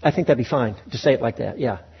 I think that'd be fine to say it like that,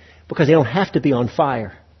 yeah. Because they don't have to be on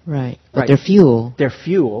fire. Right. But they're fuel. They're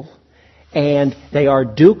fuel. And they are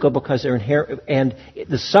dukkha because they're inherent. And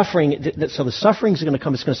the suffering, so the suffering is going to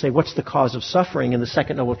come, it's going to say, what's the cause of suffering? And the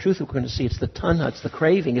second noble truth, we're going to see it's the tanha, it's the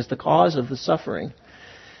craving, is the cause of the suffering.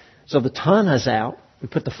 So the tanha's out. We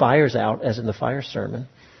put the fires out, as in the fire sermon.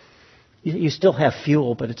 You still have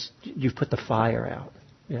fuel, but you've put the fire out.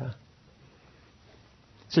 Yeah.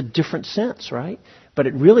 It's a different sense, right? But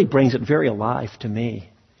it really brings it very alive to me.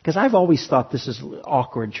 Because I've always thought this is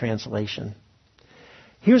awkward translation.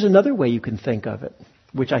 Here's another way you can think of it,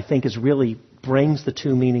 which I think really brings the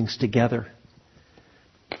 2 meanings together.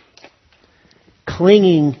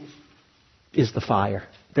 Clinging is the fire.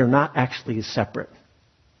 They're not actually separate.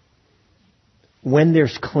 When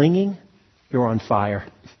there's clinging, you're on fire.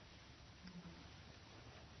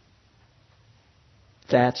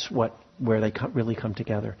 That's what where they really come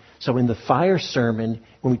together. So in the fire sermon,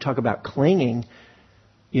 when we talk about clinging,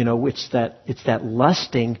 it's that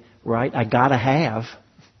lusting, right? I gotta have.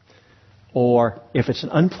 Or if it's an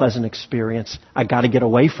unpleasant experience, I gotta get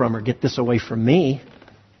away from or get this away from me,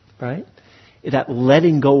 right? That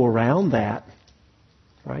letting go around that,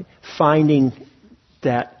 right? Finding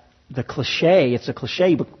that the cliche, it's a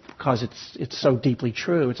cliche because it's so deeply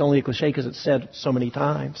true. It's only a cliche because it's said so many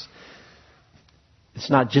times. It's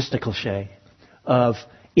not just a cliche of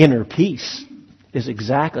inner peace. Is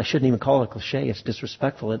exactly, I shouldn't even call it a cliche. It's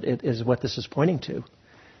disrespectful. It is what this is pointing to,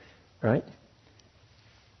 right?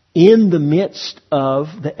 In the midst of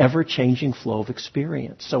the ever-changing flow of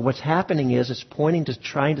experience. So what's happening is it's pointing to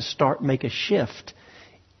trying to make a shift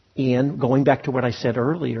in, going back to what I said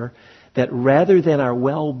earlier, that rather than our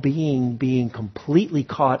well-being being completely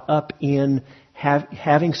caught up in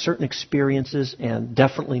having certain experiences and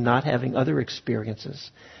definitely not having other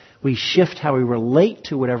experiences, we shift how we relate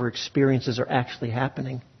to whatever experiences are actually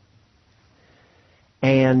happening.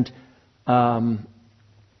 And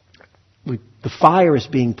the fire is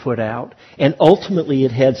being put out, and ultimately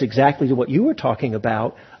it heads exactly to what you were talking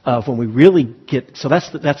about of when we really get. So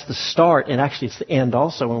that's the start, and actually it's the end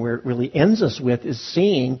also. And where it really ends us with is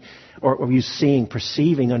seeing, or you seeing,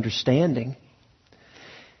 perceiving, understanding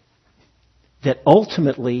that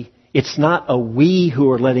ultimately it's not a we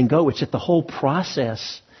who are letting go. It's that the whole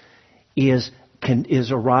process is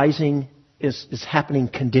arising, is happening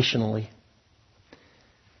conditionally,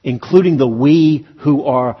 including the we who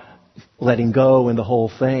are letting go and the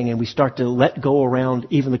whole thing. And we start to let go around,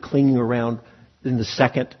 even the clinging around in the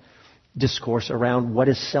second discourse around what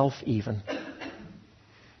is self even.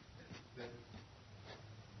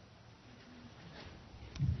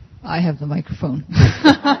 I have the microphone.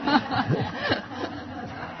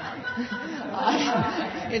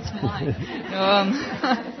 It's mine.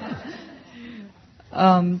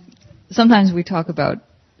 Sometimes we talk about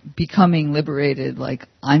becoming liberated, like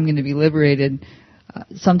I'm going to be liberated.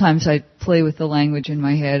 Sometimes I play with the language in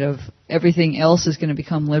my head of everything else is going to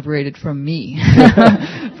become liberated from me,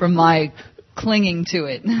 from my clinging to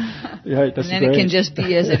it. Right, that's and then great. It can just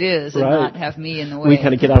be as it is and right. not have me in the way. We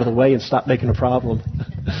kind of get out of the way and stop making a problem.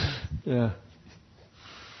 Yeah.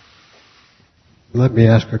 Let me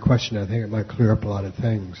ask a question. I think it might clear up a lot of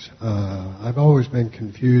things. I've always been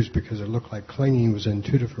confused because it looked like clinging was in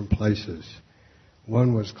two different places.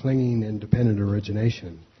 One was clinging in dependent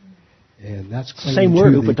origination, and that's clinging same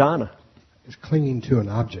word, upadana. It's clinging to an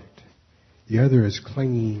object. The other is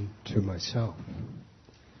clinging to myself.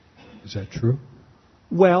 Is that true?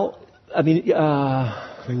 Well, I mean,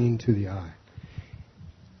 clinging to the I.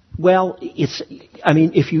 Well,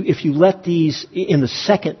 if you let these in the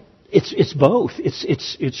second, it's both.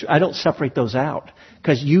 It's I don't separate those out,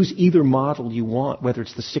 because use either model you want, whether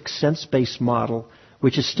it's the sixth sense based model,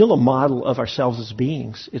 which is still a model of ourselves as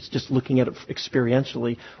beings. It's just looking at it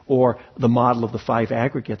experientially, or the model of the five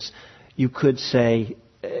aggregates. You could say,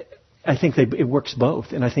 I think it works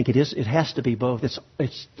both, and I think it has to be both. It's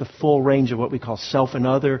the full range of what we call self and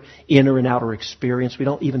other, inner and outer experience. We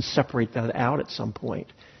don't even separate that out at some point.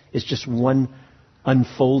 It's just one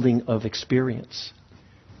unfolding of experience.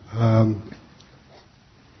 I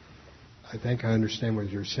think I understand what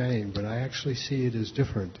you're saying, but I actually see it as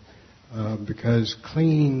different. Because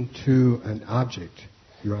clinging to an object,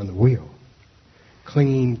 you're on the wheel.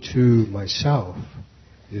 Clinging to myself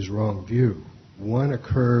is wrong view. One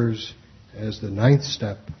occurs as the ninth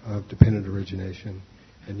step of dependent origination,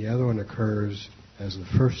 and the other one occurs as the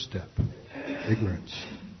first step, ignorance.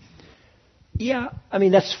 Yeah, I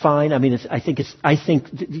mean that's fine. I mean,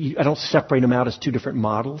 I don't separate them out as two different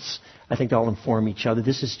models. I think they all inform each other.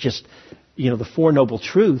 This is just, the Four Noble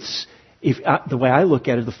Truths. The way I look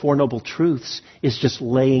at it, the Four Noble Truths is just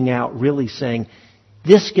laying out, really saying,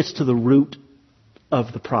 this gets to the root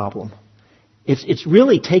of the problem. It's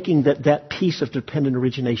really taking that piece of dependent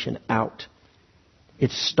origination out.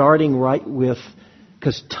 It's starting right with,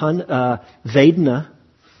 because Vedana,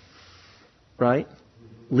 right,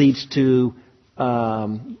 leads to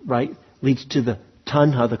the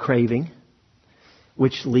tanha, the craving,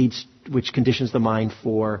 which conditions the mind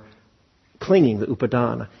for clinging, the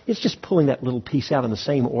upadana. It's just pulling that little piece out in the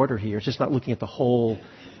same order here. It's just not looking at the whole,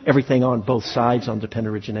 everything on both sides on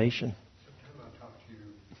dependent origination.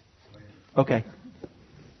 Okay.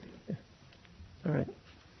 All right.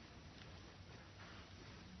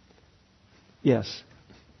 Yes.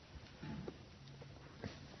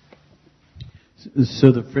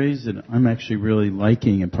 So the phrase that I'm actually really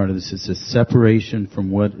liking, and part of this is a separation from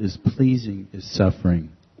what is pleasing is suffering.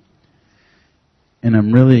 And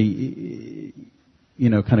I'm really,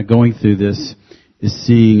 kind of going through this. is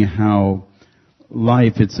seeing how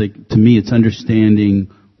life, it's like, to me, it's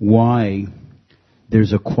understanding why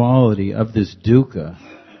there's a quality of this dukkha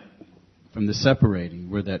from the separating,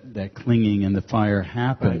 where that clinging and the fire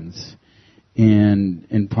happens. Right.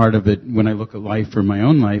 And part of it, when I look at life for my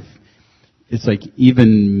own life, it's like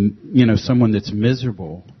even, someone that's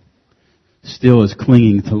miserable still is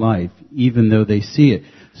clinging to life, even though they see it.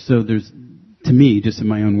 So there's, to me, just in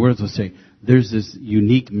my own words, I'll say, there's this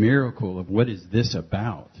unique miracle of what is this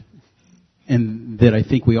about? And that I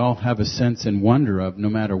think we all have a sense and wonder of, no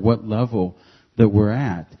matter what level that we're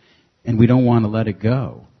at. And we don't want to let it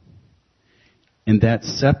go. And that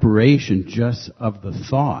separation just of the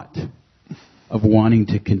thought of wanting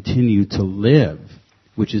to continue to live,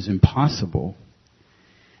 which is impossible,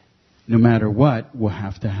 no matter what, we'll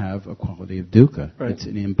have to have a quality of dukkha. Right. It's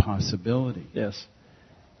an impossibility. Yes.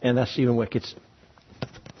 And that's even what gets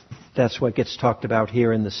talked about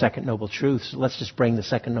here in the Second Noble Truth. So let's just bring the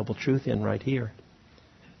Second Noble Truth in right here.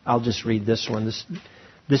 I'll just read this one.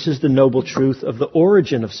 This is the Noble Truth of the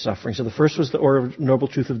origin of suffering. So the first was the Noble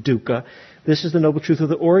Truth of dukkha. This is the Noble Truth of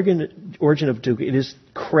the origin of dukkha. It is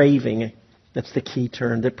craving, that's the key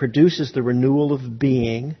term, that produces the renewal of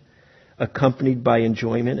being, accompanied by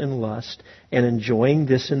enjoyment and lust, and enjoying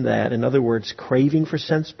this and that. In other words, craving for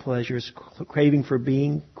sense pleasures, craving for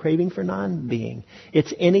being, craving for non-being.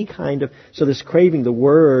 It's any kind of... So this craving, the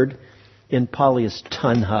word in Pali is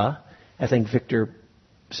tanha. I think Victor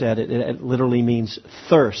said it literally means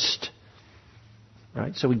thirst.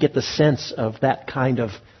 Right? So we get the sense of that kind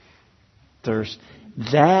of thirst.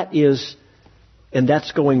 That is... And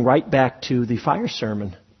that's going right back to the fire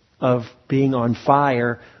sermon of being on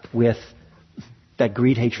fire with that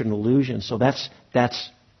greed, hatred, and illusion. So that's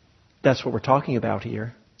what we're talking about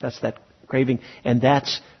here. That's that craving. And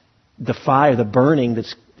that's the fire, the burning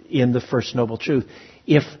that's in the First Noble Truth.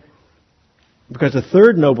 Because the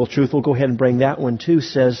Third Noble Truth, we'll go ahead and bring that one too,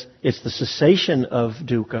 says it's the cessation of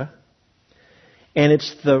dukkha. And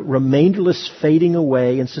it's the remainderless fading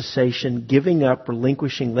away and cessation, giving up,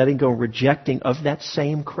 relinquishing, letting go, rejecting of that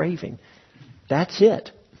same craving. That's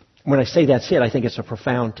it. When I say that's it, I think it's a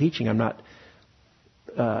profound teaching. I'm not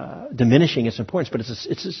diminishing its importance, but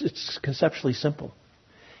it's conceptually simple.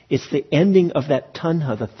 It's the ending of that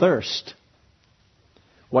tanha, the thirst.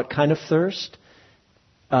 What kind of thirst?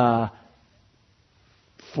 Looking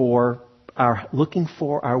for our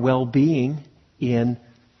well-being in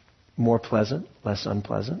more pleasant, less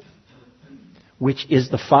unpleasant, which is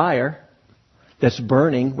the fire that's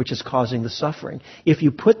burning, which is causing the suffering. If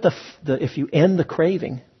you put if you end the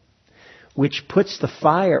craving, which puts the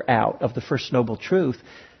fire out of the First Noble Truth,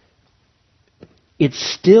 it's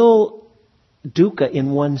still dukkha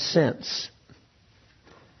in one sense.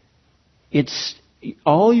 It's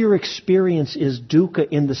all your experience is dukkha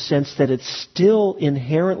in the sense that it's still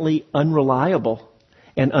inherently unreliable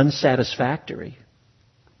and unsatisfactory.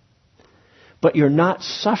 But you're not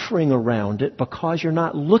suffering around it because you're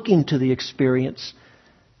not looking to the experience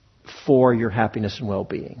for your happiness and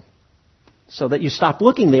well-being. So that you stop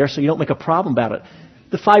looking there so you don't make a problem about it.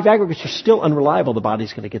 The five aggregates are still unreliable. The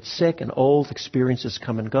body's going to get sick and old. Experiences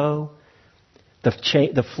come and go.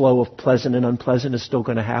 The flow of pleasant and unpleasant is still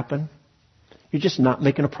going to happen. You're just not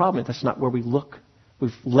making a problem. That's not where we look.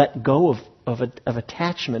 We've let go of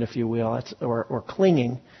attachment, if you will, or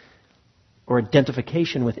clinging or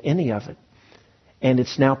identification with any of it. And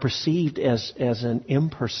it's now perceived as an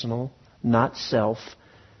impersonal, not self,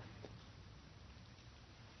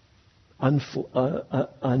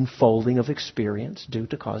 unfolding of experience due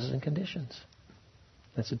to causes and conditions.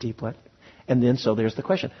 That's a deep level. And then, so there's the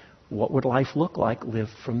question. What would life look like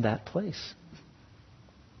lived from that place?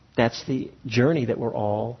 That's the journey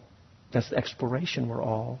that's the exploration we're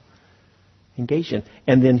all engaged in.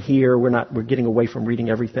 And then here, we're getting away from reading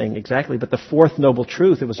everything exactly, but the Fourth Noble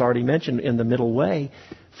Truth, it was already mentioned in the middle way.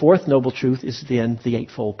 Fourth Noble Truth is then the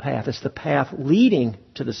Eightfold Path. It's the path leading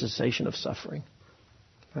to the cessation of suffering.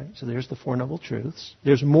 Right? So there's the Four Noble Truths.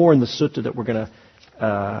 There's more in the Sutta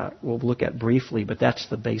that we'll look at briefly, but that's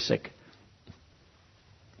the basic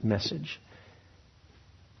message.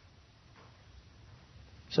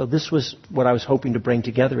 So this was what I was hoping to bring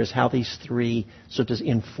together, is how these three suttas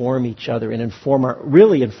inform each other and inform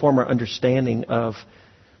our understanding of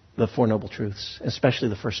the Four Noble Truths, especially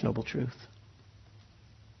the First Noble Truth.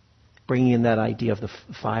 Bringing in that idea of the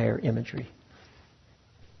fire imagery.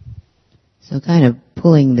 So kind of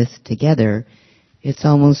pulling this together, it's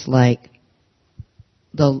almost like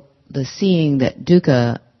the seeing that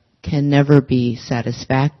dukkha can never be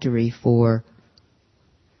satisfactory for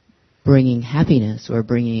bringing happiness or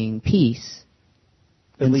bringing peace.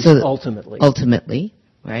 At least ultimately. Ultimately.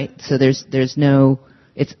 right? So there's no,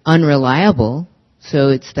 it's unreliable, so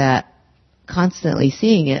it's that constantly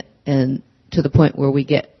seeing it, and to the point where we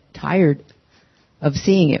get tired of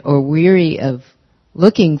seeing it or weary of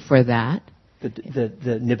looking for that.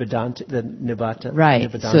 The nibbata. Right.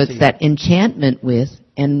 Nibbidante. So it's that enchantment with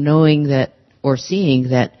and knowing that, or seeing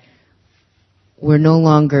that we're no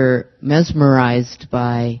longer mesmerized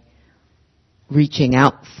by reaching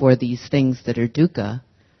out for these things that are dukkha,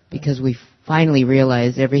 because we finally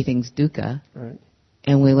realize everything's dukkha, right.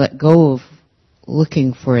 And we let go of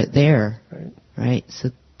looking for it there, right? Right? So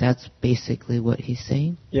that's basically what he's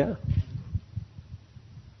saying. Yeah.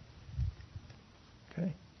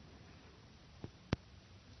 Okay.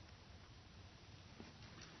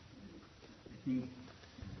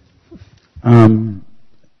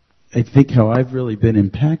 I think how I've really been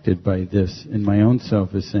impacted by this in my own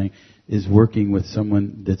self is working with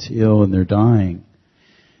someone that's ill and they're dying.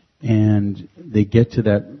 And they get to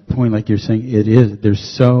that point, like you're saying,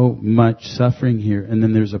 there's so much suffering here. And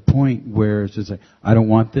then there's a point where it's just like, I don't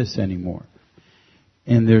want this anymore.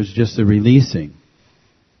 And there's just a releasing.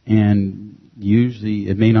 And usually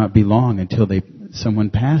it may not be long until someone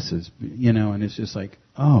passes, and it's just like,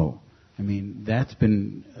 oh, I mean, that's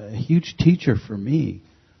been a huge teacher for me,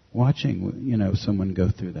 watching, someone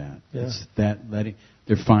go through that. Yeah. It's that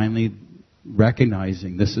they're finally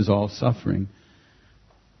recognizing this is all suffering.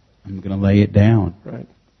 I'm going to lay it down. Right.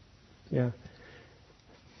 Yeah.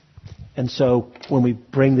 And so when we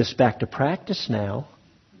bring this back to practice now,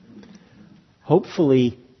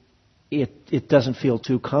 hopefully it doesn't feel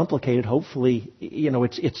too complicated. Hopefully,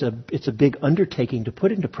 it's a big undertaking to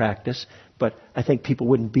put into practice, but I think people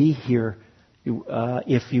wouldn't be here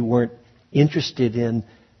if you weren't interested in,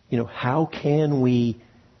 how can we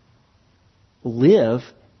live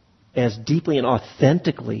as deeply and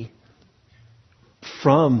authentically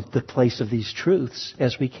from the place of these truths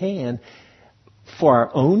as we can for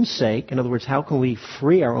our own sake. In other words, how can we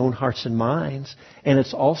free our own hearts and minds? And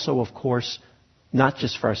it's also, of course, not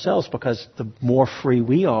just for ourselves, because the more free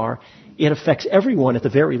we are, it affects everyone at the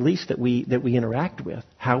very least that we interact with.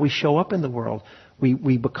 How we show up in the world.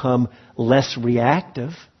 We become less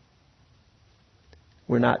reactive.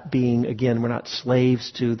 We're not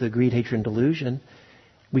slaves to the greed, hatred, and delusion.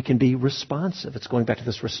 We can be responsive. It's going back to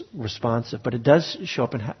this responsive, but it does show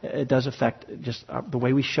up, and it does affect just the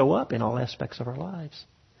way we show up in all aspects of our lives.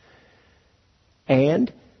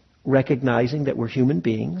 And recognizing that we're human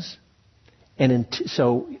beings, and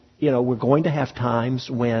so we're going to have times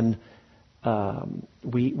when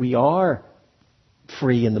we are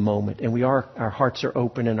free in the moment, and our hearts are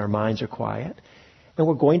open and our minds are quiet, and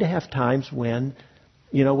we're going to have times when,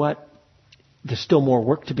 there's still more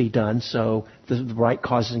work to be done, so the right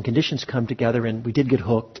causes and conditions come together, and we did get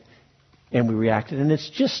hooked, and we reacted. And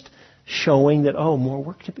it's just showing that, more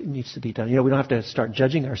work needs to be done. We don't have to start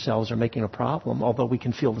judging ourselves or making a problem, although we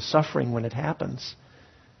can feel the suffering when it happens.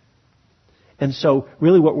 And so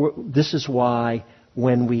really this is why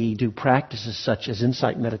when we do practices such as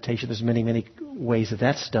insight meditation, there's many, many ways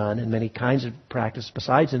that's done, and many kinds of practice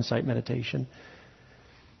besides insight meditation.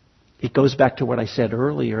 It goes back to what I said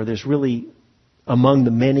earlier. There's really, among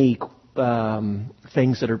the many qualities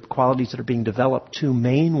that are being developed, two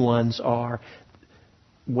main ones are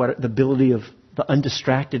the ability of the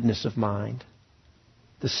undistractedness of mind,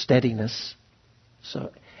 the steadiness.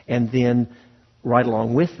 And then right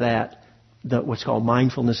along with that, what's called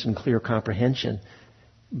mindfulness and clear comprehension,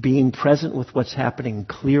 being present with what's happening,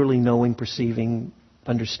 clearly knowing, perceiving,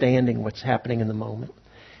 understanding what's happening in the moment.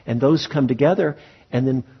 And those come together, and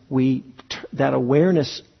then that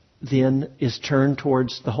awareness then is turned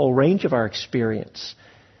towards the whole range of our experience.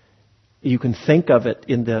 You can think of it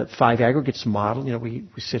in the 5 aggregates model. We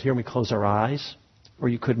sit here and we close our eyes, or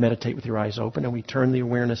you could meditate with your eyes open, and we turn the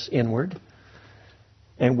awareness inward.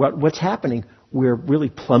 And what's happening? We're really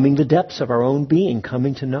plumbing the depths of our own being,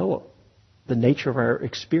 coming to know the nature of our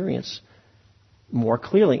experience more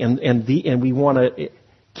clearly. And we want to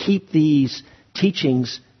keep these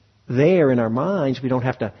teachings there in our minds. We don't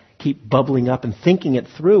have to keep bubbling up and thinking it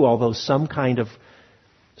through, although some kind of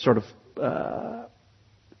sort of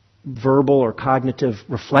verbal or cognitive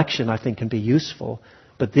reflection, I think, can be useful.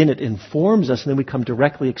 But then it informs us, and then we come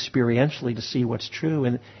directly experientially to see what's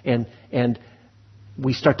true, and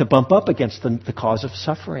we start to bump up against the cause of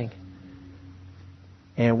suffering.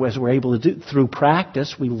 And as we're able to do through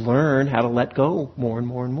practice, we learn how to let go more and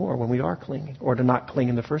more and more when we are clinging, or to not cling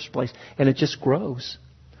in the first place, and it just grows.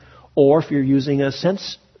 Or if you're using a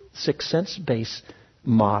sixth sense-based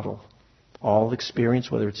model, all experience,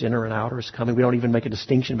 whether it's inner and outer, is coming. We don't even make a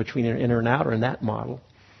distinction between inner and outer in that model.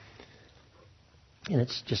 And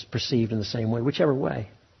it's just perceived in the same way, whichever way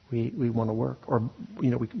we want to work, or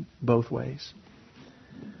both ways.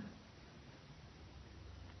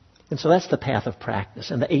 And so that's the path of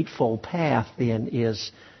practice. And the Eightfold Path then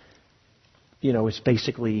is, it's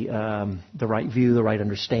basically the right view, the right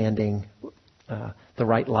understanding, the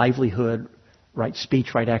right livelihood, right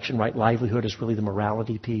speech, right action, right livelihood is really the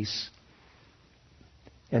morality piece.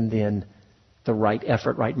 And then the right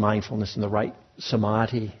effort, right mindfulness, and the right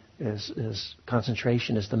samadhi is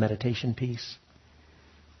concentration is the meditation piece.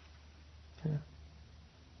 Yeah.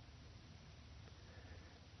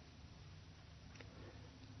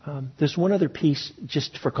 There's one other piece,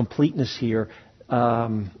 just for completeness here,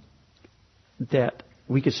 that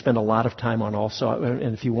we could spend a lot of time on also.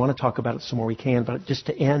 And if you want to talk about it some more, we can. But just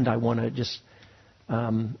to end, I want to just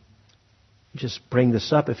bring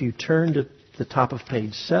this up. If you turn to the top of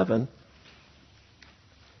page 7,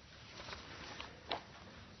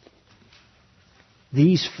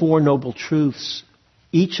 these Four Noble Truths,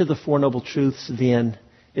 each of the Four Noble Truths then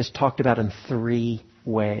is talked about in 3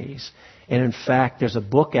 ways. And in fact, there's a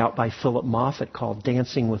book out by Philip Moffat called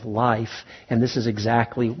Dancing with Life, and this is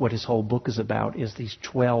exactly what his whole book is about, is these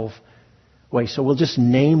 12 ways. So we'll just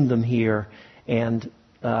name them here, and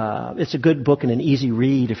it's a good book and an easy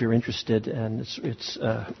read if you're interested, and it's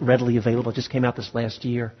readily available. It just came out this last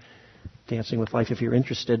year, Dancing with Life, if you're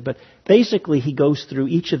interested. But basically, he goes through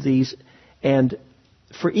each of these, and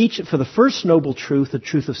for the first noble truth, the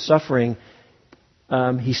truth of suffering,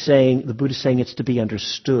 the Buddha's saying it's to be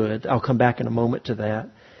understood. I'll come back in a moment to that.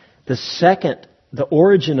 The second, the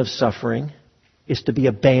origin of suffering, is to be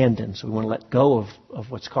abandoned. So we want to let go of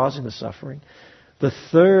what's causing the suffering. The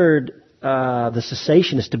third, the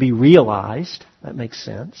cessation, is to be realized. That makes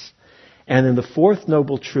sense. And then the fourth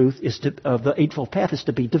noble truth of the Eightfold Path is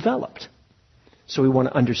to be developed. So we want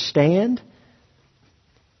to understand.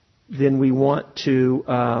 Then we want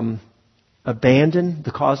to abandon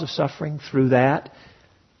the cause of suffering. Through that,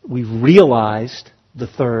 we've realized the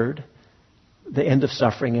third, the end of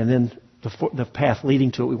suffering, and then the path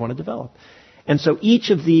leading to it we want to develop. And so each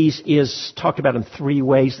of these is talked about in 3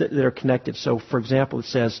 ways that are connected. So, for example, it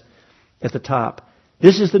says at the top,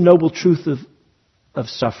 this is the noble truth of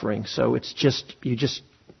suffering. So it's just, you just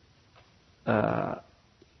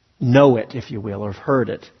know it, if you will, or have heard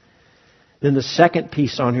it. Then the second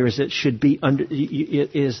piece on here is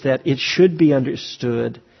that it should be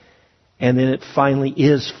understood, and then it finally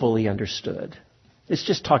is fully understood. It's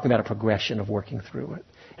just talking about a progression of working through it.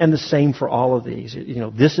 And the same for all of these.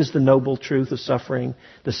 This is the noble truth of suffering.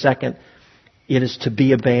 The second, it is to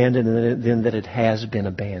be abandoned, and then that it has been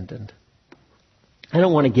abandoned. I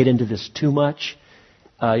don't want to get into this too much,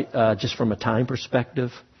 just from a time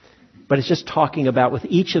perspective. But it's just talking about with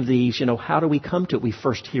each of these, how do we come to it? We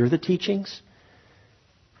first hear the teachings.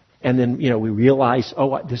 And then, we realize,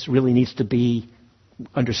 this really needs to be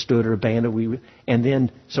understood or abandoned. And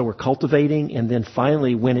then, so we're cultivating. And then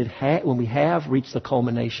finally, when we have reached the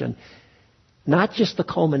culmination, not just the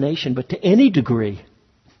culmination, but to any degree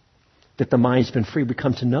that the mind's been free, we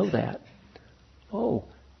come to know that.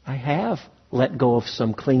 I have let go of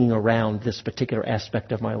some clinging around this particular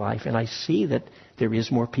aspect of my life, and I see that there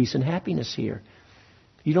is more peace and happiness here.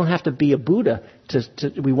 You don't have to be a Buddha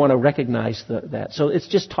we want to recognize that. So it's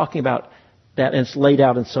just talking about that, and it's laid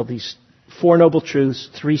out in these 4 noble truths,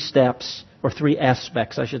 3 steps, or 3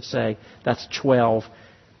 aspects, I should say. That's 12.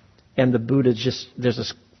 And the Buddha there's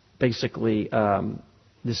this basically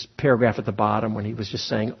this paragraph at the bottom when he was just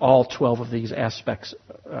saying all 12 of these aspects,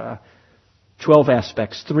 12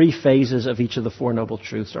 aspects, 3 phases of each of the 4 noble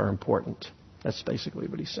truths are important. That's basically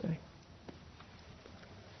what he's saying.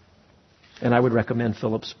 And I would recommend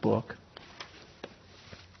Philip's book.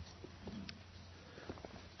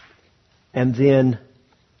 And then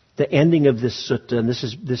the ending of this sutta, and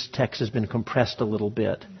this text has been compressed a little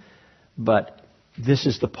bit, but this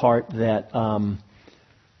is the part that, of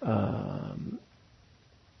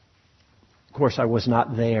course, I was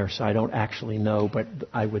not there, so I don't actually know, but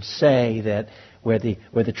I would say that where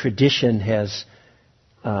the tradition has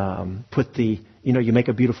put you make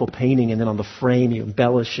a beautiful painting, and then on the frame you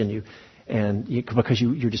embellish because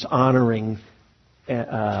you're just honoring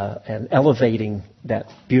and elevating that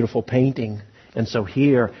beautiful painting. And so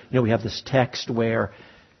here, we have this text and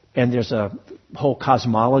there's a whole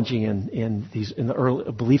cosmology in the early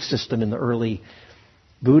belief system in the early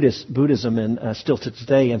Buddhism and still to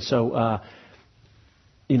today. And so,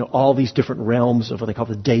 all these different realms of what they call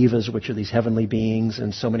the devas, which are these heavenly beings,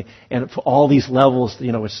 and so many, and for all these levels,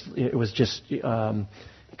 it was just kind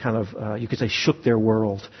of you could say shook their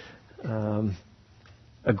world.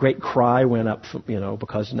 A great cry went up,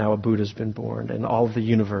 because now a Buddha's been born, and all of the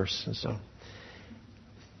universe, and so.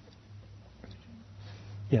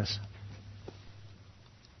 Yes.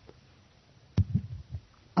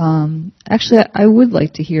 Actually, I would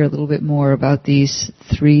like to hear a little bit more about these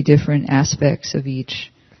three different aspects of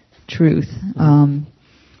each truth.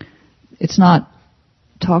 It's not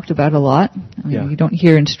talked about a lot. I mean, you don't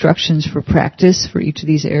hear instructions for practice for each of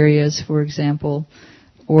these areas, for example,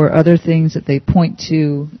 or other things that they point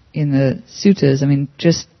to in the suttas. I mean,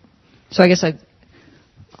 so I guess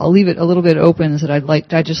I'll leave it a little bit open. That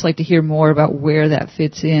I'd just like to hear more about where that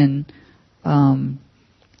fits in. I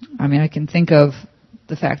mean, I can think of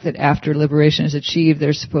the fact that after liberation is achieved,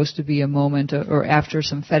 there's supposed to be a moment, or after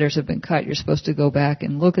some fetters have been cut, you're supposed to go back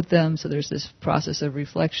and look at them. So there's this process of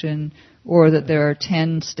reflection, or that there are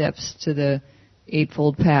 10 steps to the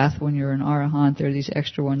Eightfold Path when you're an arahant. There are these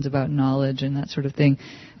extra ones about knowledge and that sort of thing.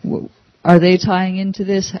 Are they tying into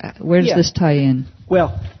this? Where does this tie in?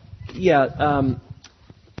 Well,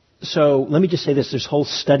 so let me just say this. There's whole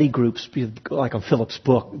study groups, like on Philip's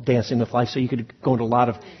book, Dancing with Life, so you could go into a lot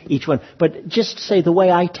of each one. But just say the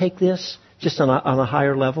way I take this, just on a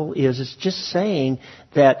higher level, is it's just saying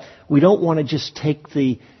that we don't want to just take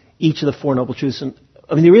each of the Four Noble Truths. And,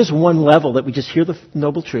 I mean, there is one level that we just hear the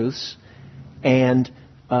Noble Truths, and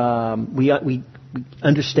we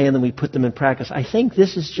understand them, we put them in practice. I think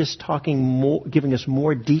this is just giving us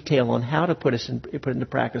more detail on how to put it into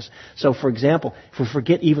practice. So, for example, if we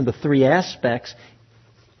forget even the three aspects,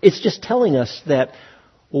 it's just telling us that,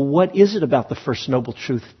 well, what is it about the First Noble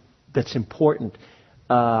Truth that's important?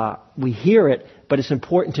 We hear it, but it's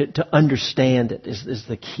important to understand it is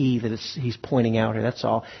the key that he's pointing out here. That's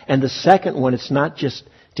all. And the second one, it's not just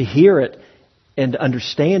to hear it and to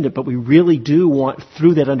understand it, but we really do want,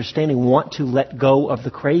 through that understanding, want to let go of the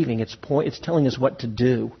craving. It's telling us what to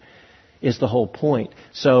do, is the whole point.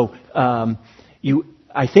 So I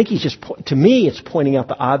think he's just, to me, it's pointing out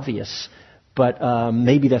the obvious, but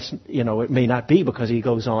maybe that's, it may not be, because he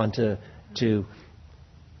goes on to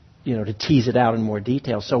tease it out in more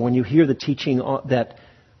detail. So when you hear the teaching that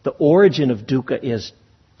the origin of dukkha is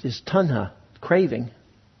tanha, craving,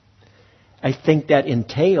 I think that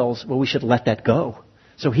entails, we should let that go.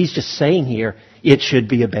 So he's just saying here, it should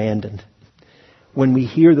be abandoned. When we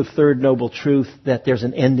hear the third noble truth that there's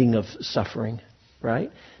an ending of suffering,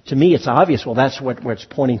 right? To me, it's obvious, that's where it's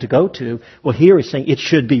pointing to go to. Well, here he's saying it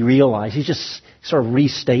should be realized. He's just sort of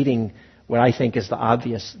restating what I think is the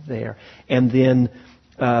obvious there. And then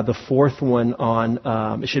the fourth one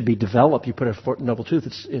on it should be developed. You put a fourth noble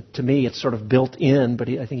truth. To me, it's sort of built in, but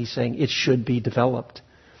I think he's saying it should be developed.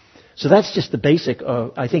 So that's just the basic.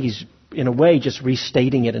 I think he's, in a way, just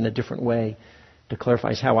restating it in a different way to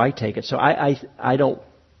clarify how I take it. So I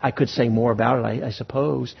could say more about it, I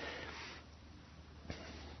suppose.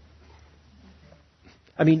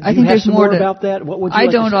 I mean, I think there's more about that. What would you I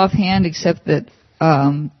like don't to say? Offhand, except that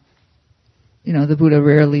the Buddha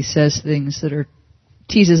rarely says things that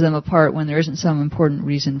teases them apart when there isn't some important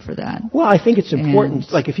reason for that. Well, I think it's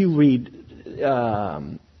important. Like if you read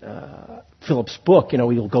Philip's book,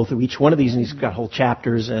 he'll go through each one of these, and he's got whole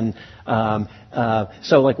chapters. And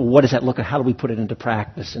so, what does that look like? How do we put it into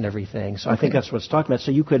practice and everything? So I think that's what it's talking about. So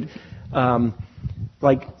you could,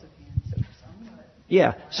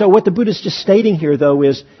 So what the Buddha's just stating here, though,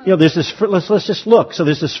 is, there's this. Let's just look. So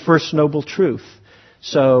there's this first noble truth.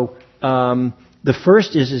 So the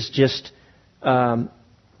first is just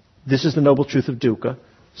this is the noble truth of dukkha.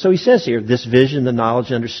 So he says here, this vision, the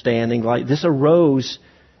knowledge, understanding, this arose.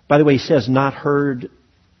 By the way, he says, not heard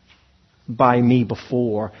by me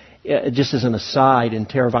before. Just as an aside, in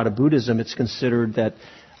Theravada Buddhism, it's considered that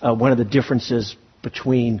one of the differences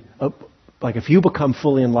between, if you become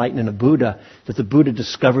fully enlightened in a Buddha, that the Buddha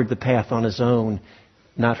discovered the path on his own,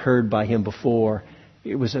 not heard by him before.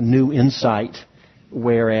 It was a new insight,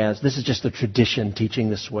 whereas this is just the tradition teaching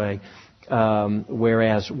this way.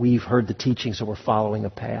 Whereas we've heard the teaching, so we're following a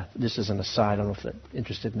path. This is an aside. I don't know if they're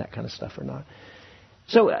interested in that kind of stuff or not.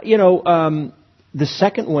 So, the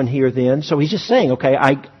second one here then, so he's just saying, okay,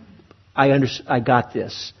 I got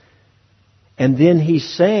this. And then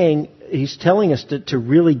he's telling us to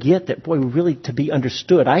really get that, really to be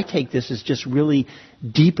understood. I take this as just really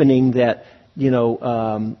deepening that,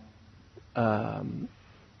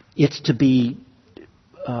 it's to be,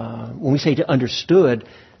 when we say to understood,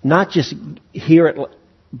 not just hear it,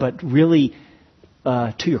 but really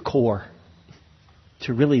to your core.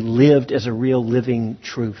 To really lived as a real living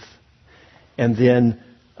truth. And then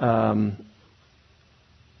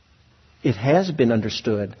it has been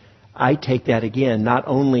understood. I take that again, not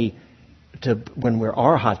only to when we're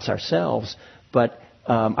arhats ourselves, but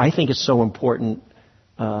I think it's so important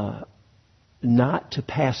not to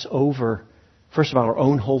pass over first of all, our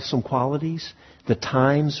own wholesome qualities, the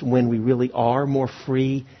times when we really are more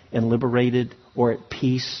free and liberated or at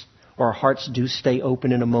peace, or our hearts do stay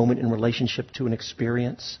open in a moment in relationship to an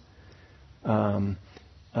experience.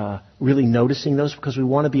 Really noticing those, because we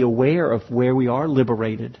want to be aware of where we are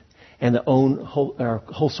liberated and our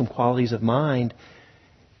wholesome qualities of mind,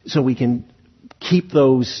 so we can keep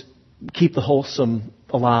the wholesome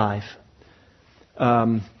alive.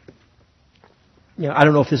 I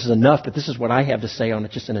don't know if this is enough, but this is what I have to say on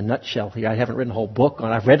it, just in a nutshell here. I haven't written a whole book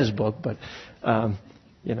on it. I've read his book, but,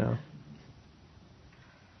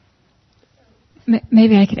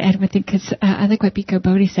 Maybe I could add one thing, because I like what Bhikkhu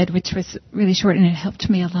Bodhi said, which was really short and it helped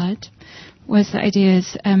me a lot, was the idea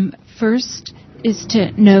is, first is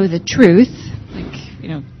to know the truth, like,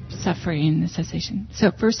 suffering, the cessation.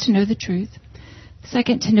 So first to know the truth.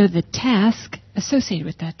 Second, to know the task associated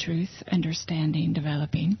with that truth, understanding,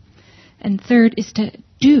 developing. And third is to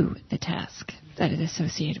do the task that is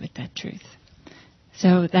associated with that truth.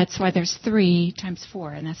 So that's why there's 3 times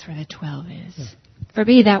 4, and that's where the 12 is. Yeah. For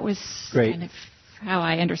me, that was great. Kind of how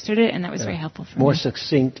I understood it, and that was very helpful for me. More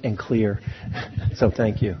succinct and clear. So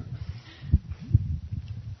thank you.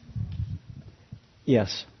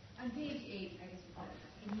 Yes. On page 8, I guess it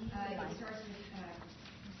starts with...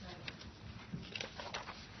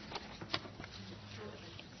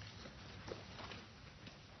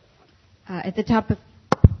 At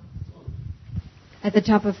the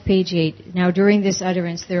top of page 8, now during this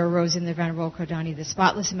utterance there arose in the Venerable Kodani the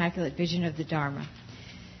spotless immaculate vision of the Dharma.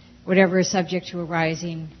 Whatever is subject to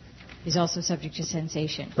arising is also subject to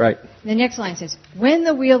sensation. Right. The next line says, when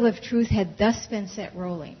the wheel of truth had thus been set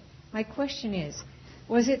rolling. My question is,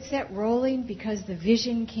 was it set rolling because the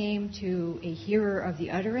vision came to a hearer of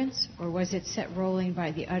the utterance, or was it set rolling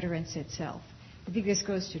by the utterance itself? I think this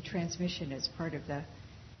goes to transmission as part of the...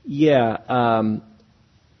 Yeah.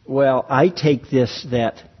 Well, I take this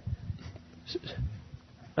that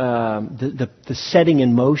the setting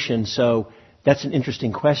in motion, so that's an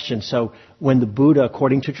interesting question. So when the Buddha,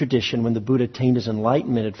 according to tradition, when the Buddha attained his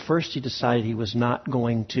enlightenment, at first he decided he was not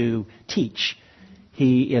going to teach.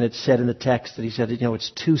 And it's said in the text that he said,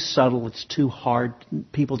 it's too subtle, it's too hard,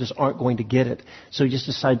 people just aren't going to get it. So he just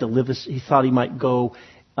decided to live he thought he might go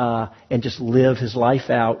and just live his life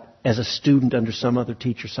out as a student under some other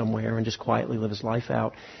teacher somewhere and just quietly live his life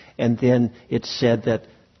out. And then it's said that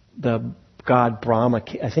the god Brahma,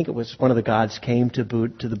 I think it was one of the gods, came to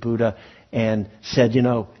the Buddha and said,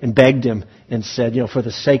 and begged him and said, for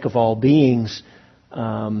the sake of all beings.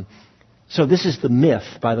 So this is the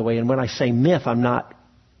myth, by the way. And when I say myth,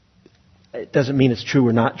 it doesn't mean it's true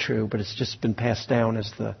or not true, but it's just been passed down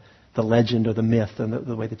as the legend or the myth and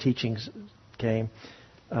the way the teachings came.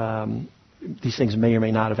 These things may or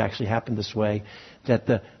may not have actually happened this way. That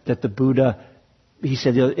the Buddha, he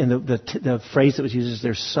said, in the phrase that was used is,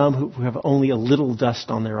 there's some who have only a little dust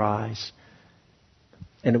on their eyes,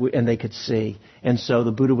 and they could see. And so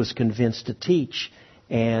the Buddha was convinced to teach.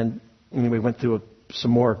 And we went through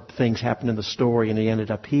some more things happened in the story, and he ended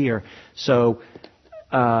up here. So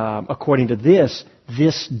according to this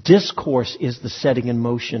discourse is the setting in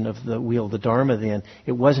motion of the wheel of the Dharma then.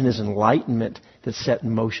 It wasn't his enlightenment that set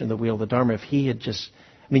in motion the wheel of the Dharma. If he had just...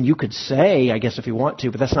 you could say, I guess if you want to,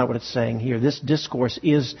 but that's not what it's saying here. This discourse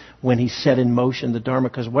is when he set in motion the Dharma,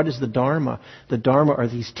 because what is the Dharma? The Dharma are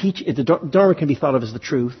these teachings. The Dharma can be thought of as the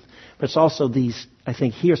truth, but it's also these, I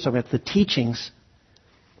think here, so about the teachings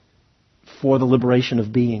for the liberation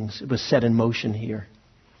of beings. It was set in motion here.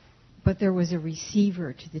 But there was a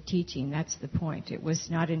receiver to the teaching. That's the point. It was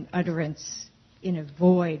not an utterance in a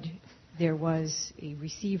void. There was a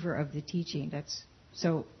receiver of the teaching. That's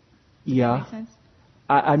so. Yeah. Does that make sense?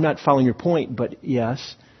 I'm not following your point, but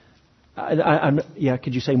yes.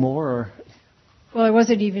 Could you say more? Or? Well, I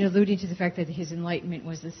wasn't even alluding to the fact that his enlightenment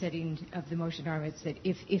was the setting of the motion Dharma. It's that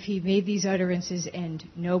if he made these utterances and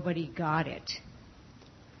nobody got it,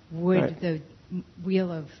 would the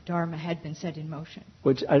wheel of Dharma had been set in motion?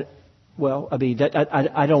 I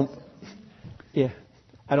don't. Yeah,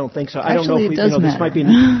 I don't think so. Actually, I don't know if it does matter. This might be.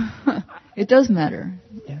 It does matter.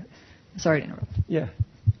 Yeah. Sorry to interrupt. Yeah.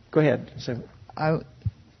 Go ahead.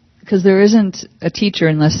 Because there isn't a teacher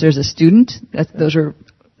unless there's a student. Those are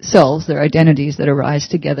selves, they're identities that arise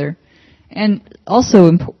together. And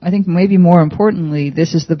also, I think maybe more importantly,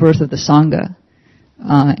 this is the birth of the Sangha.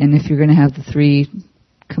 And if you're going to have the 3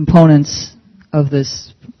 components of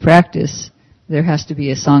this practice, there has to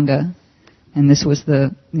be a Sangha. And this was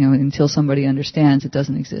until somebody understands, it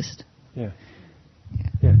doesn't exist. Yeah.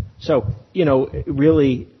 So,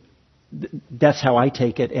 really, that's how I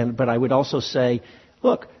take it. But I would also say,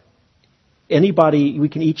 look, anybody, we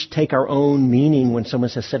can each take our own meaning when someone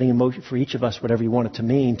says setting in motion for each of us, whatever you want it to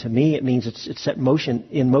mean. To me, it means it's set motion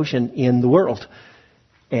in the world.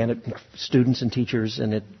 And students and teachers,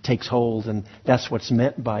 and it takes hold, and that's what's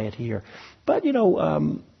meant by it here. But,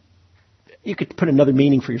 you could put another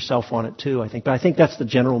meaning for yourself on it too, I think. But I think that's the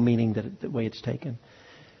general meaning, the way it's taken.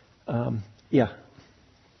 Yeah.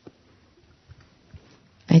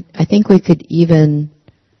 I think we could even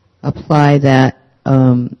apply that,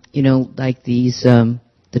 like these, the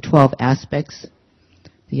 12 aspects,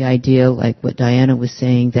 the idea, like what Diana was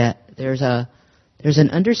saying, that there's an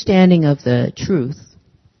understanding of the truth,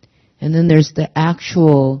 and then there's the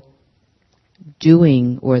actual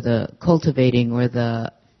doing or the cultivating or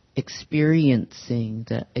the experiencing,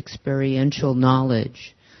 the experiential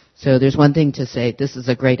knowledge. So there's one thing to say, this is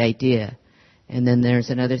a great idea, and then there's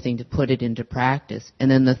another thing to put it into practice. And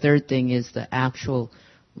then the third thing is the actual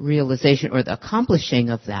realization or the accomplishing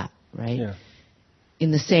of that, right? Yeah.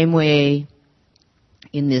 In the same way,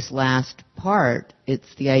 in this last part,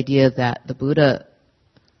 it's the idea that the Buddha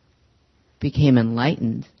became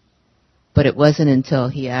enlightened, but it wasn't until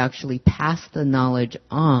he actually passed the knowledge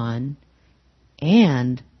on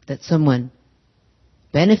and that someone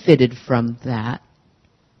benefited from that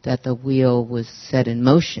the wheel was set in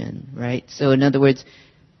motion, right? So in other words,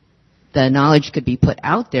 the knowledge could be put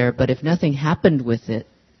out there, but if nothing happened with it,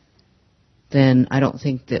 then I don't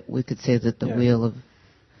think that we could say that the wheel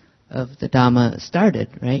of the Dhamma started,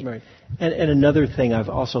 right? Right. And another thing I've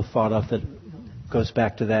also thought of that goes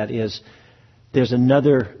back to that is there's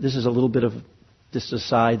another, this is a little bit of this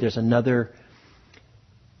aside, there's another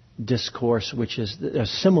discourse which is a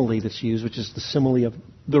simile that's used, which is the simile of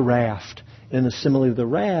the raft. In the simile of the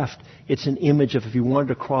raft, it's an image of if you wanted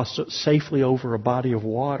to cross safely over a body of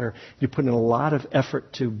water, you put in a lot of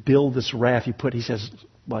effort to build this raft. You put, he says,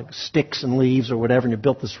 like sticks and leaves or whatever, and you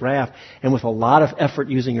built this raft, and with a lot of effort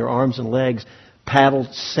using your arms and legs,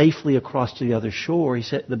 paddled safely across to the other shore. He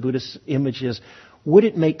said, the Buddhist image is, would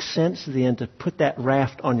it make sense then to put that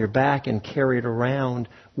raft on your back and carry it around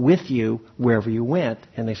with you wherever you went?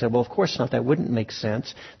 And they said, well, of course not. That wouldn't make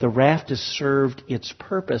sense. The raft has served its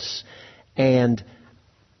purpose, and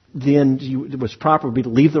then it was proper would be to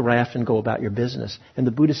leave the raft and go about your business. And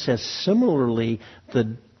the Buddha says, similarly,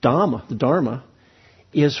 the Dharma,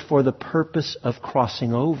 is for the purpose of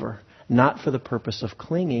crossing over, not for the purpose of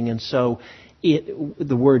clinging. And so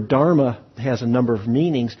the word Dharma has a number of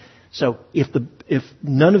meanings. So if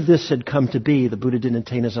none of this had come to be, the Buddha didn't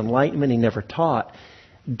attain his enlightenment, he never taught,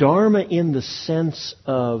 Dharma in the sense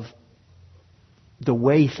of the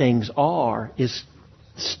way things are is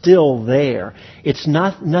still there. It's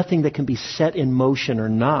nothing that can be set in motion or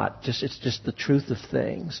not. It's just the truth of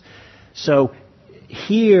things. So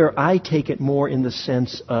here I take it more in the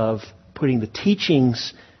sense of putting the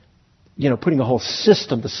teachings, putting a whole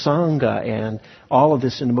system, the Sangha and all of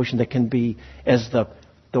this into motion that can be as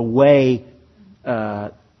the way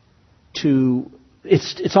to,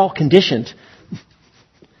 it's all conditioned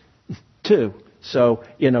too. So,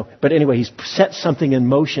 but anyway, he's set something in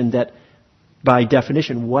motion that by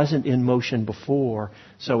definition wasn't in motion before,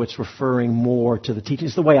 so it's referring more to the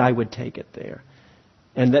teachings, the way I would take it there.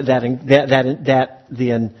 And that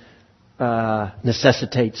then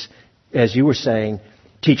necessitates, as you were saying,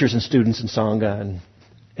 teachers and students and Sangha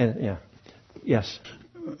and yeah. Yes.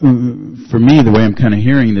 For me, the way I'm kind of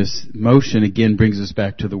hearing this, motion again brings us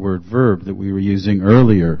back to the word verb that we were using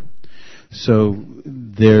earlier. So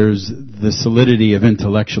there's the solidity of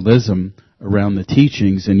intellectualism around the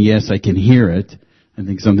teachings, and yes, I can hear it. I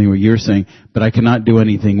think something what you're saying, but I cannot do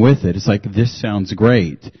anything with it. It's like, this sounds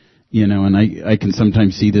great, and I can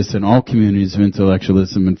sometimes see this in all communities of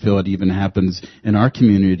intellectualism and feel it even happens in our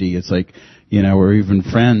community. It's like, or even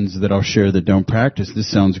friends that I'll share that don't practice.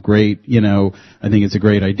 This sounds great, I think it's a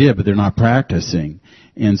great idea, but they're not practicing.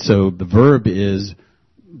 And so the verb is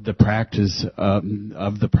the practice of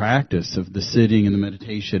the sitting and the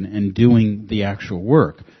meditation and doing the actual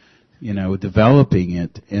work, developing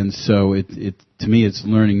it. And so it to me, it's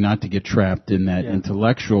learning not to get trapped in that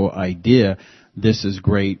intellectual idea. This is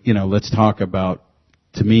great, let's talk about,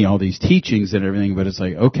 to me, all these teachings and everything, but it's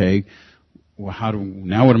like, okay, well,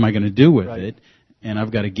 what am I going to do with it? And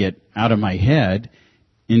I've got to get out of my head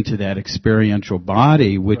into that experiential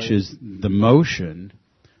body, which is the motion.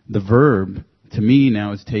 The verb, to me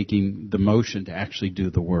now, is taking the motion to actually do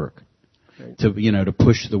the work. To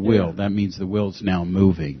push the wheel. That means the wheel's now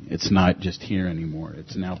moving. It's not just here anymore.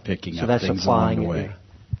 It's now picking up things along the way.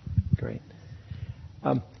 Great.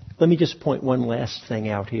 Let me just point one last thing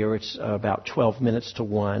out here. It's about 12 minutes to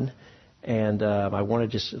 1. And I want to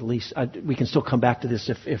just at least, we can still come back to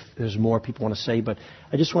this if there's more people want to say, but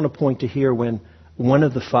I just want to point to here when one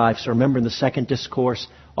of the five, so remember in the second discourse,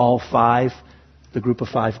 all five, the group of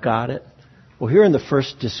five got it. Well, here in the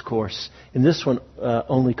first discourse, in this one,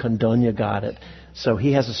 only Kondonya got it. So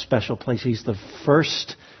he has a special place. He's the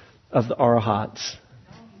first of the Arahats.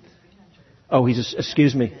 Oh,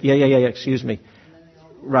 excuse me. Yeah, excuse me.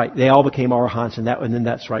 Right, they all became Arahants, and then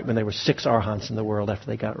that's right, when there were 6 Arahants in the world after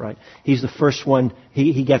they got it right. He's the first one,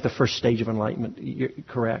 he got the first stage of enlightenment. You're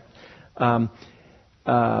correct. We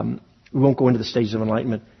won't go into the stages of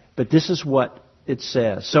enlightenment, but this is what it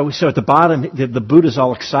says. So at the bottom, the Buddha's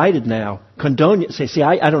all excited now.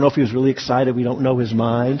 Kondonya, I don't know if he was really excited, we don't know his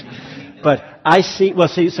mind. But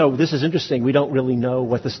so this is interesting. We don't really know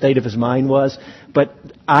what the state of his mind was, but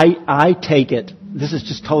I take it, this is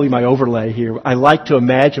just totally my overlay here. I like to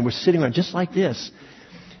imagine we're sitting around just like this,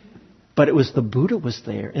 but it was the Buddha was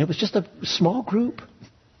there, and it was just a small group,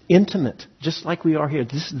 intimate, just like we are here,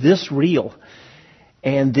 this real.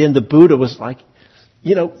 And then the Buddha was like,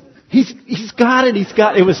 he's got it,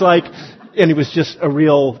 it was like, and it was just a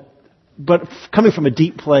real, but coming from a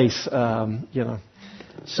deep place,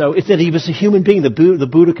 So it's that he was a human being. The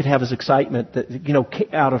Buddha could have his excitement that,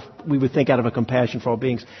 we would think out of a compassion for all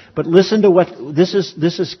beings. But listen to what, this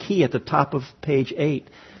is key at the top of page 8,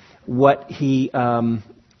 what the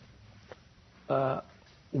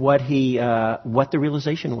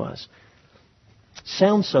realization was.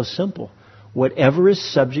 Sounds so simple. Whatever is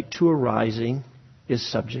subject to arising is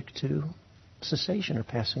subject to cessation or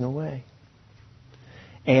passing away.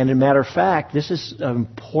 And as a matter of fact, this is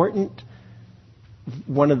important.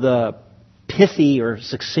 One of the pithy or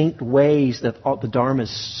succinct ways that the Dharma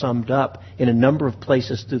is summed up in a number of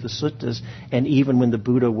places through the suttas, and even when the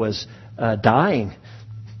Buddha was dying,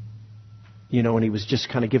 when he was just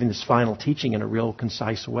kind of giving this final teaching in a real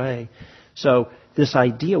concise way. So this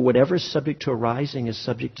idea, whatever is subject to arising is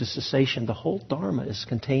subject to cessation. The whole Dharma is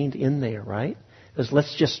contained in there, right? Because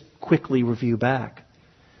let's just quickly review back.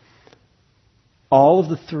 All of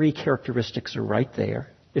the 3 characteristics are right there.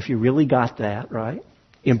 If you really got that, right?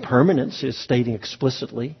 Impermanence is stating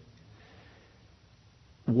explicitly.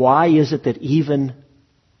 Why is it that even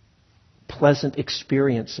pleasant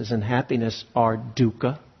experiences and happiness are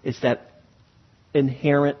dukkha? It's that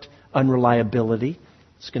inherent unreliability.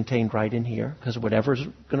 It's contained right in here, because whatever's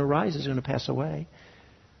going to rise is going to pass away.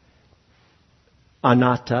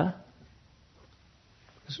 Anatta,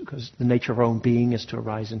 because the nature of our own being is to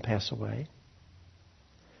arise and pass away.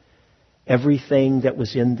 Everything that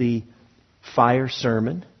was in the fire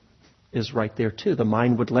sermon is right there too. The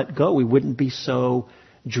mind would let go. We wouldn't be so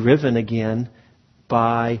driven again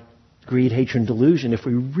by greed, hatred, and delusion if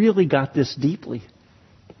we really got this deeply.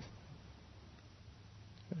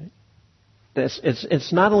 Right?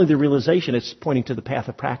 It's not only the realization, it's pointing to the path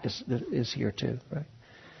of practice that is here too. Right?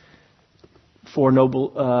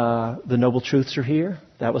 The noble truths are here.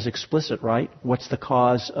 That was explicit, right? What's the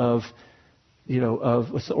cause of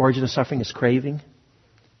what's the origin of suffering? Is craving.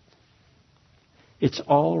 It's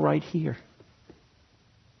all right here.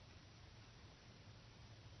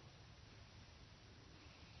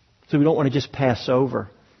 So we don't want to just pass over,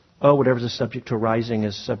 whatever's a subject to arising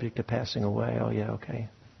is subject to passing away. Oh yeah, okay.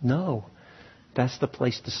 No, that's the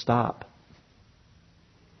place to stop.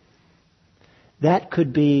 That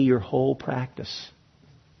could be your whole practice.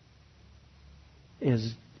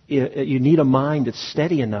 You need a mind that's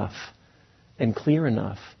steady enough and clear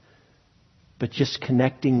enough, but just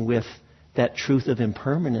connecting with that truth of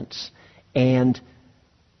impermanence and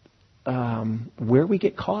where we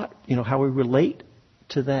get caught, how we relate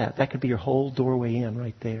to that. That could be your whole doorway in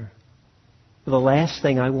right there. The last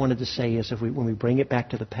thing I wanted to say is when we bring it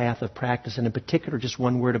back to the path of practice, and in particular just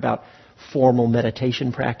one word about formal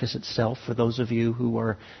meditation practice itself, for those of you who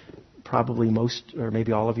are probably most, or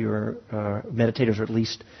maybe all of you are meditators, or at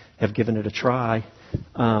least have given it a try.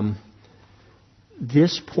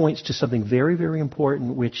 This points to something very, very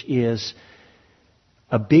important, which is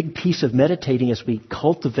a big piece of meditating as we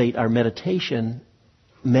cultivate our meditation,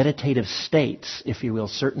 meditative states, if you will,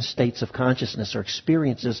 certain states of consciousness or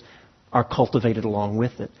experiences are cultivated along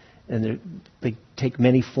with it. And they take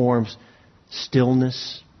many forms: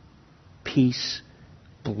 stillness, peace,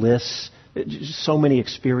 bliss, so many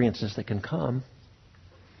experiences that can come.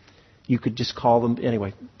 You could just call them,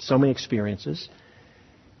 anyway, so many experiences.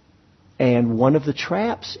 And one of the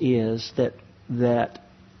traps is that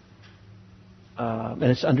and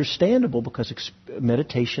it's understandable because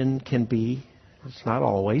meditation can be, it's not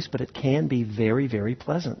always, but it can be very, very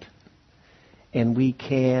pleasant. And we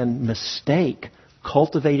can mistake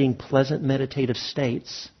cultivating pleasant meditative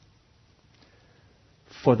states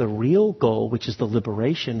for the real goal, which is the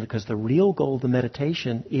liberation, because the real goal of the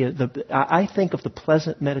meditation is I think of the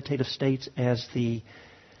pleasant meditative states as I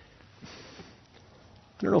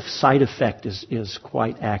don't know if side effect is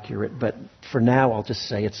quite accurate, but for now I'll just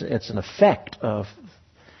say it's an effect of,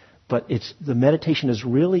 but the meditation is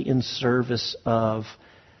really in service of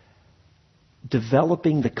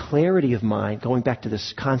developing the clarity of mind, going back to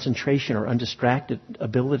this concentration or undistracted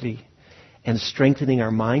ability, and strengthening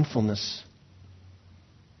our mindfulness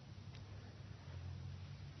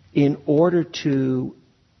in order to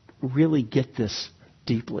really get this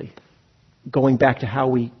deeply. Going back to how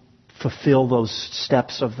we fulfill those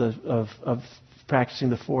steps of practicing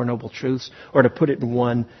the Four Noble Truths, or to put it in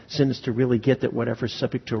one sentence, to really get that whatever is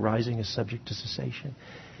subject to arising is subject to cessation.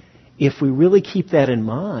 If we really keep that in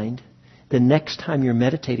mind, the next time you're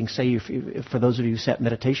meditating, say for those of you who sat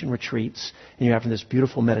meditation retreats, and you're having this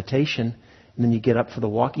beautiful meditation, and then you get up for the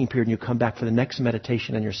walking period and you come back for the next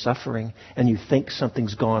meditation and you're suffering and you think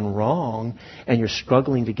something's gone wrong and you're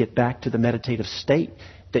struggling to get back to the meditative state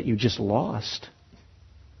that you just lost.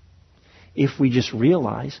 If we just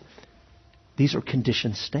realize these are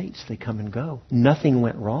conditioned states, they come and go. Nothing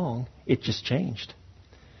went wrong, it just changed.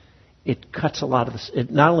 It cuts a lot of this.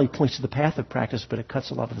 It not only points to the path of practice, but it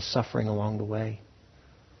cuts a lot of the suffering along the way.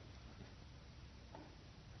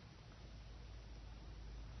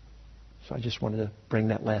 So I just wanted to bring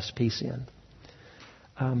that last piece in.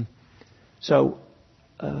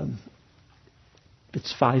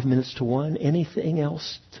 It's 5 minutes to 1. Anything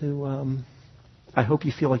else to... I hope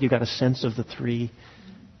you feel like you got a sense of the three.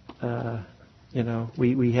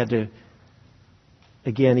 We had to...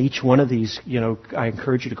 Again, each one of these, I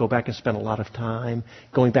encourage you to go back and spend a lot of time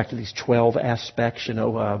going back to these 12 aspects.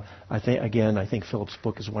 I think Philip's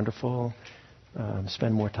book is wonderful.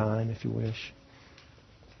 Spend more time if you wish.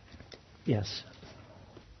 Yes.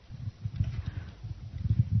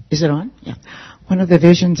 Is it on? Yeah. One of the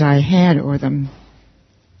visions I had,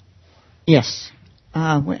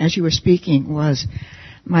 as you were speaking, was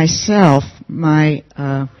myself, my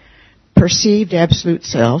perceived absolute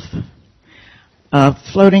self,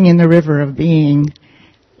 floating in the river of being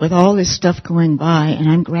with all this stuff going by, and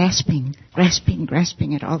I'm grasping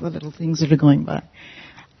at all the little things that are going by.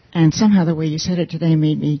 And somehow the way you said it today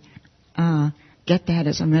made me get that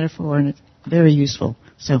as a metaphor, and it's very useful.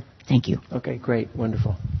 So, thank you. Okay, great.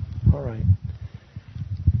 Wonderful. All right.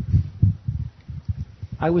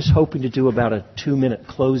 I was hoping to do about a 2-minute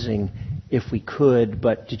closing if we could,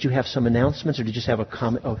 but did you have some announcements, or did you just have a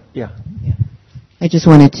comment? Oh, yeah. I just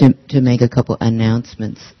wanted to make a couple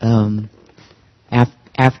announcements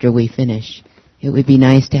after we finish. It would be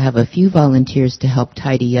nice to have a few volunteers to help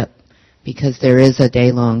tidy up, because there is a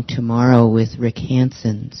day-long tomorrow with Rick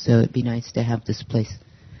Hansen, so it'd be nice to have this place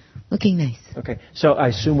looking nice. Okay, so I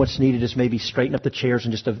assume what's needed is maybe straighten up the chairs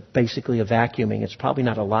and just basically a vacuuming. It's probably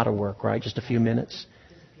not a lot of work, right? Just a few minutes? Just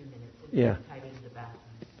a few minutes. Yeah. Tidying the bathroom.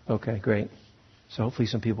 Okay, great. So hopefully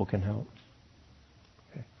some people can help.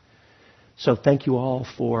 Okay. So thank you all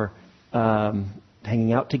for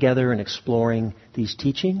hanging out together and exploring these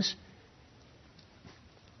teachings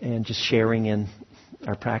and just sharing in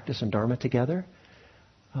our practice and Dharma together.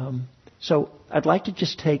 So I'd like to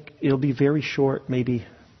just it'll be very short, maybe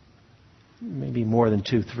more than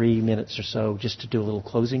 2-3 minutes or so, just to do a little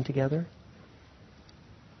closing together.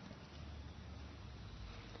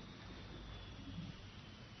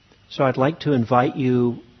 So I'd like to invite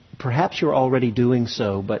you, perhaps you're already doing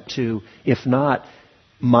so, but to, if not,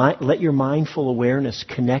 let your mindful awareness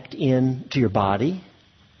connect in to your body.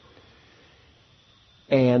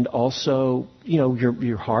 And also,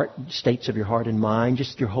 your heart, states of your heart and mind,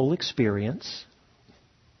 just your whole experience.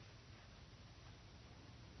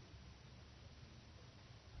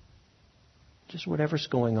 Just whatever's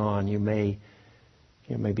going on. You may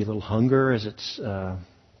be a little hunger as it's a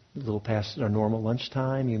little past our normal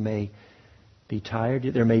lunchtime. You may be tired.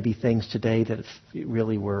 There may be things today that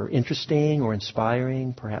really were interesting or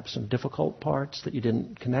inspiring, perhaps some difficult parts that you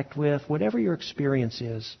didn't connect with. Whatever your experience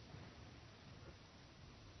is.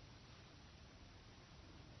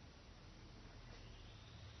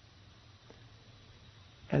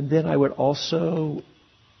 And then I would also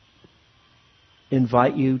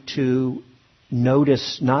invite you to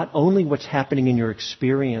notice not only what's happening in your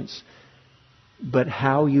experience, but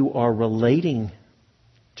how you are relating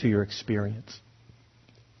to your experience.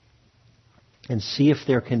 And see if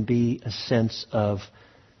there can be a sense of,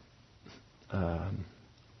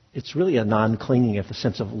 it's really a non-clinging, a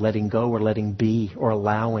sense of letting go or letting be or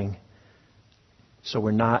allowing. So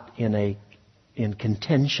we're not in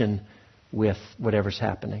contention with whatever's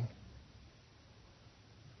happening.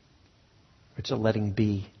 It's a letting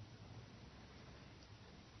be.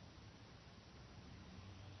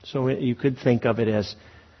 So you could think of it as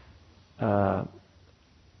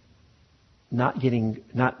not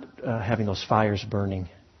having those fires burning.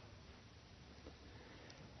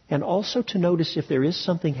 And also to notice if there is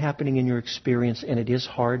something happening in your experience and it is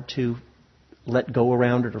hard to let go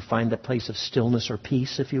around it or find that place of stillness or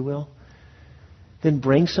peace, if you will, then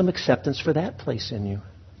bring some acceptance for that place in you.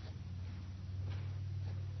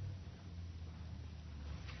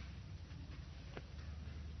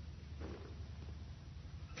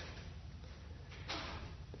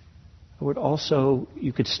 I would also,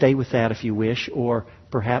 you could stay with that if you wish, or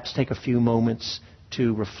perhaps take a few moments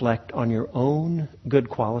to reflect on your own good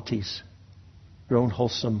qualities, your own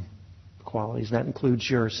wholesome qualities. That includes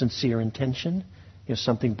your sincere intention. You know,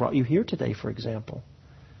 something brought you here today, for example.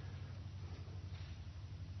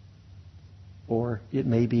 Or it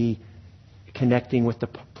may be connecting with the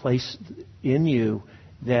place in you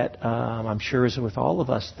that I'm sure is with all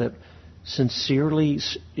of us, that sincerely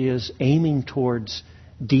is aiming towards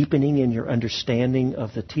deepening in your understanding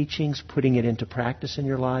of the teachings, putting it into practice in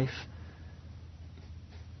your life.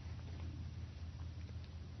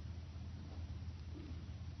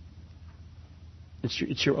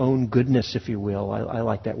 It's your own goodness, if you will. I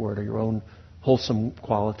like that word, or your own wholesome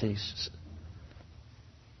qualities.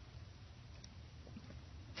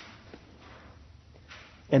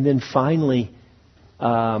 And then finally,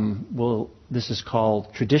 this is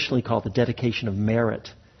traditionally called the dedication of merit.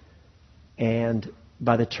 And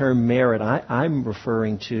by the term merit, I'm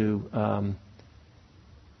referring to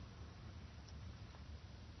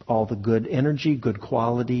all the good energy, good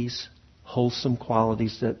qualities, wholesome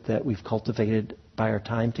qualities that we've cultivated by our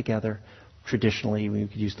time together. Traditionally, we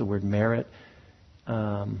could use the word merit.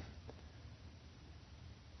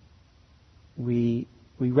 We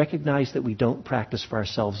recognize that we don't practice for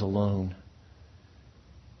ourselves alone.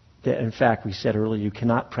 That, in fact, we said earlier, you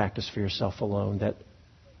cannot practice for yourself alone. That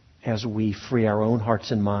as we free our own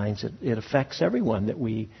hearts and minds, it affects everyone that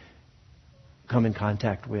we come in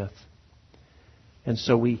contact with. And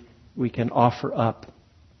so we can offer up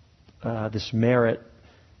this merit.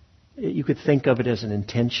 You could think of it as an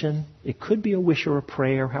intention. It could be a wish or a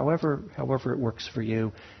prayer, however it works for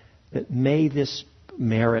you. That may this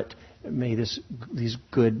merit, may these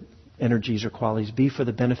good energies or qualities be for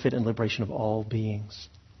the benefit and liberation of all beings.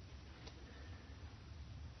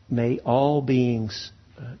 May all beings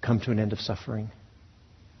come to an end of suffering.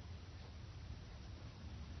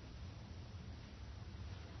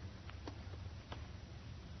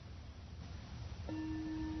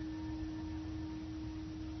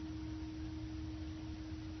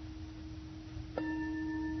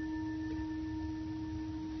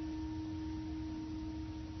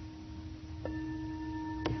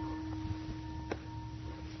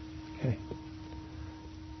 Okay.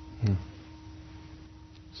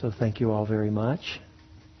 So thank you all very much.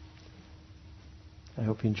 I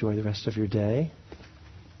hope you enjoy the rest of your day.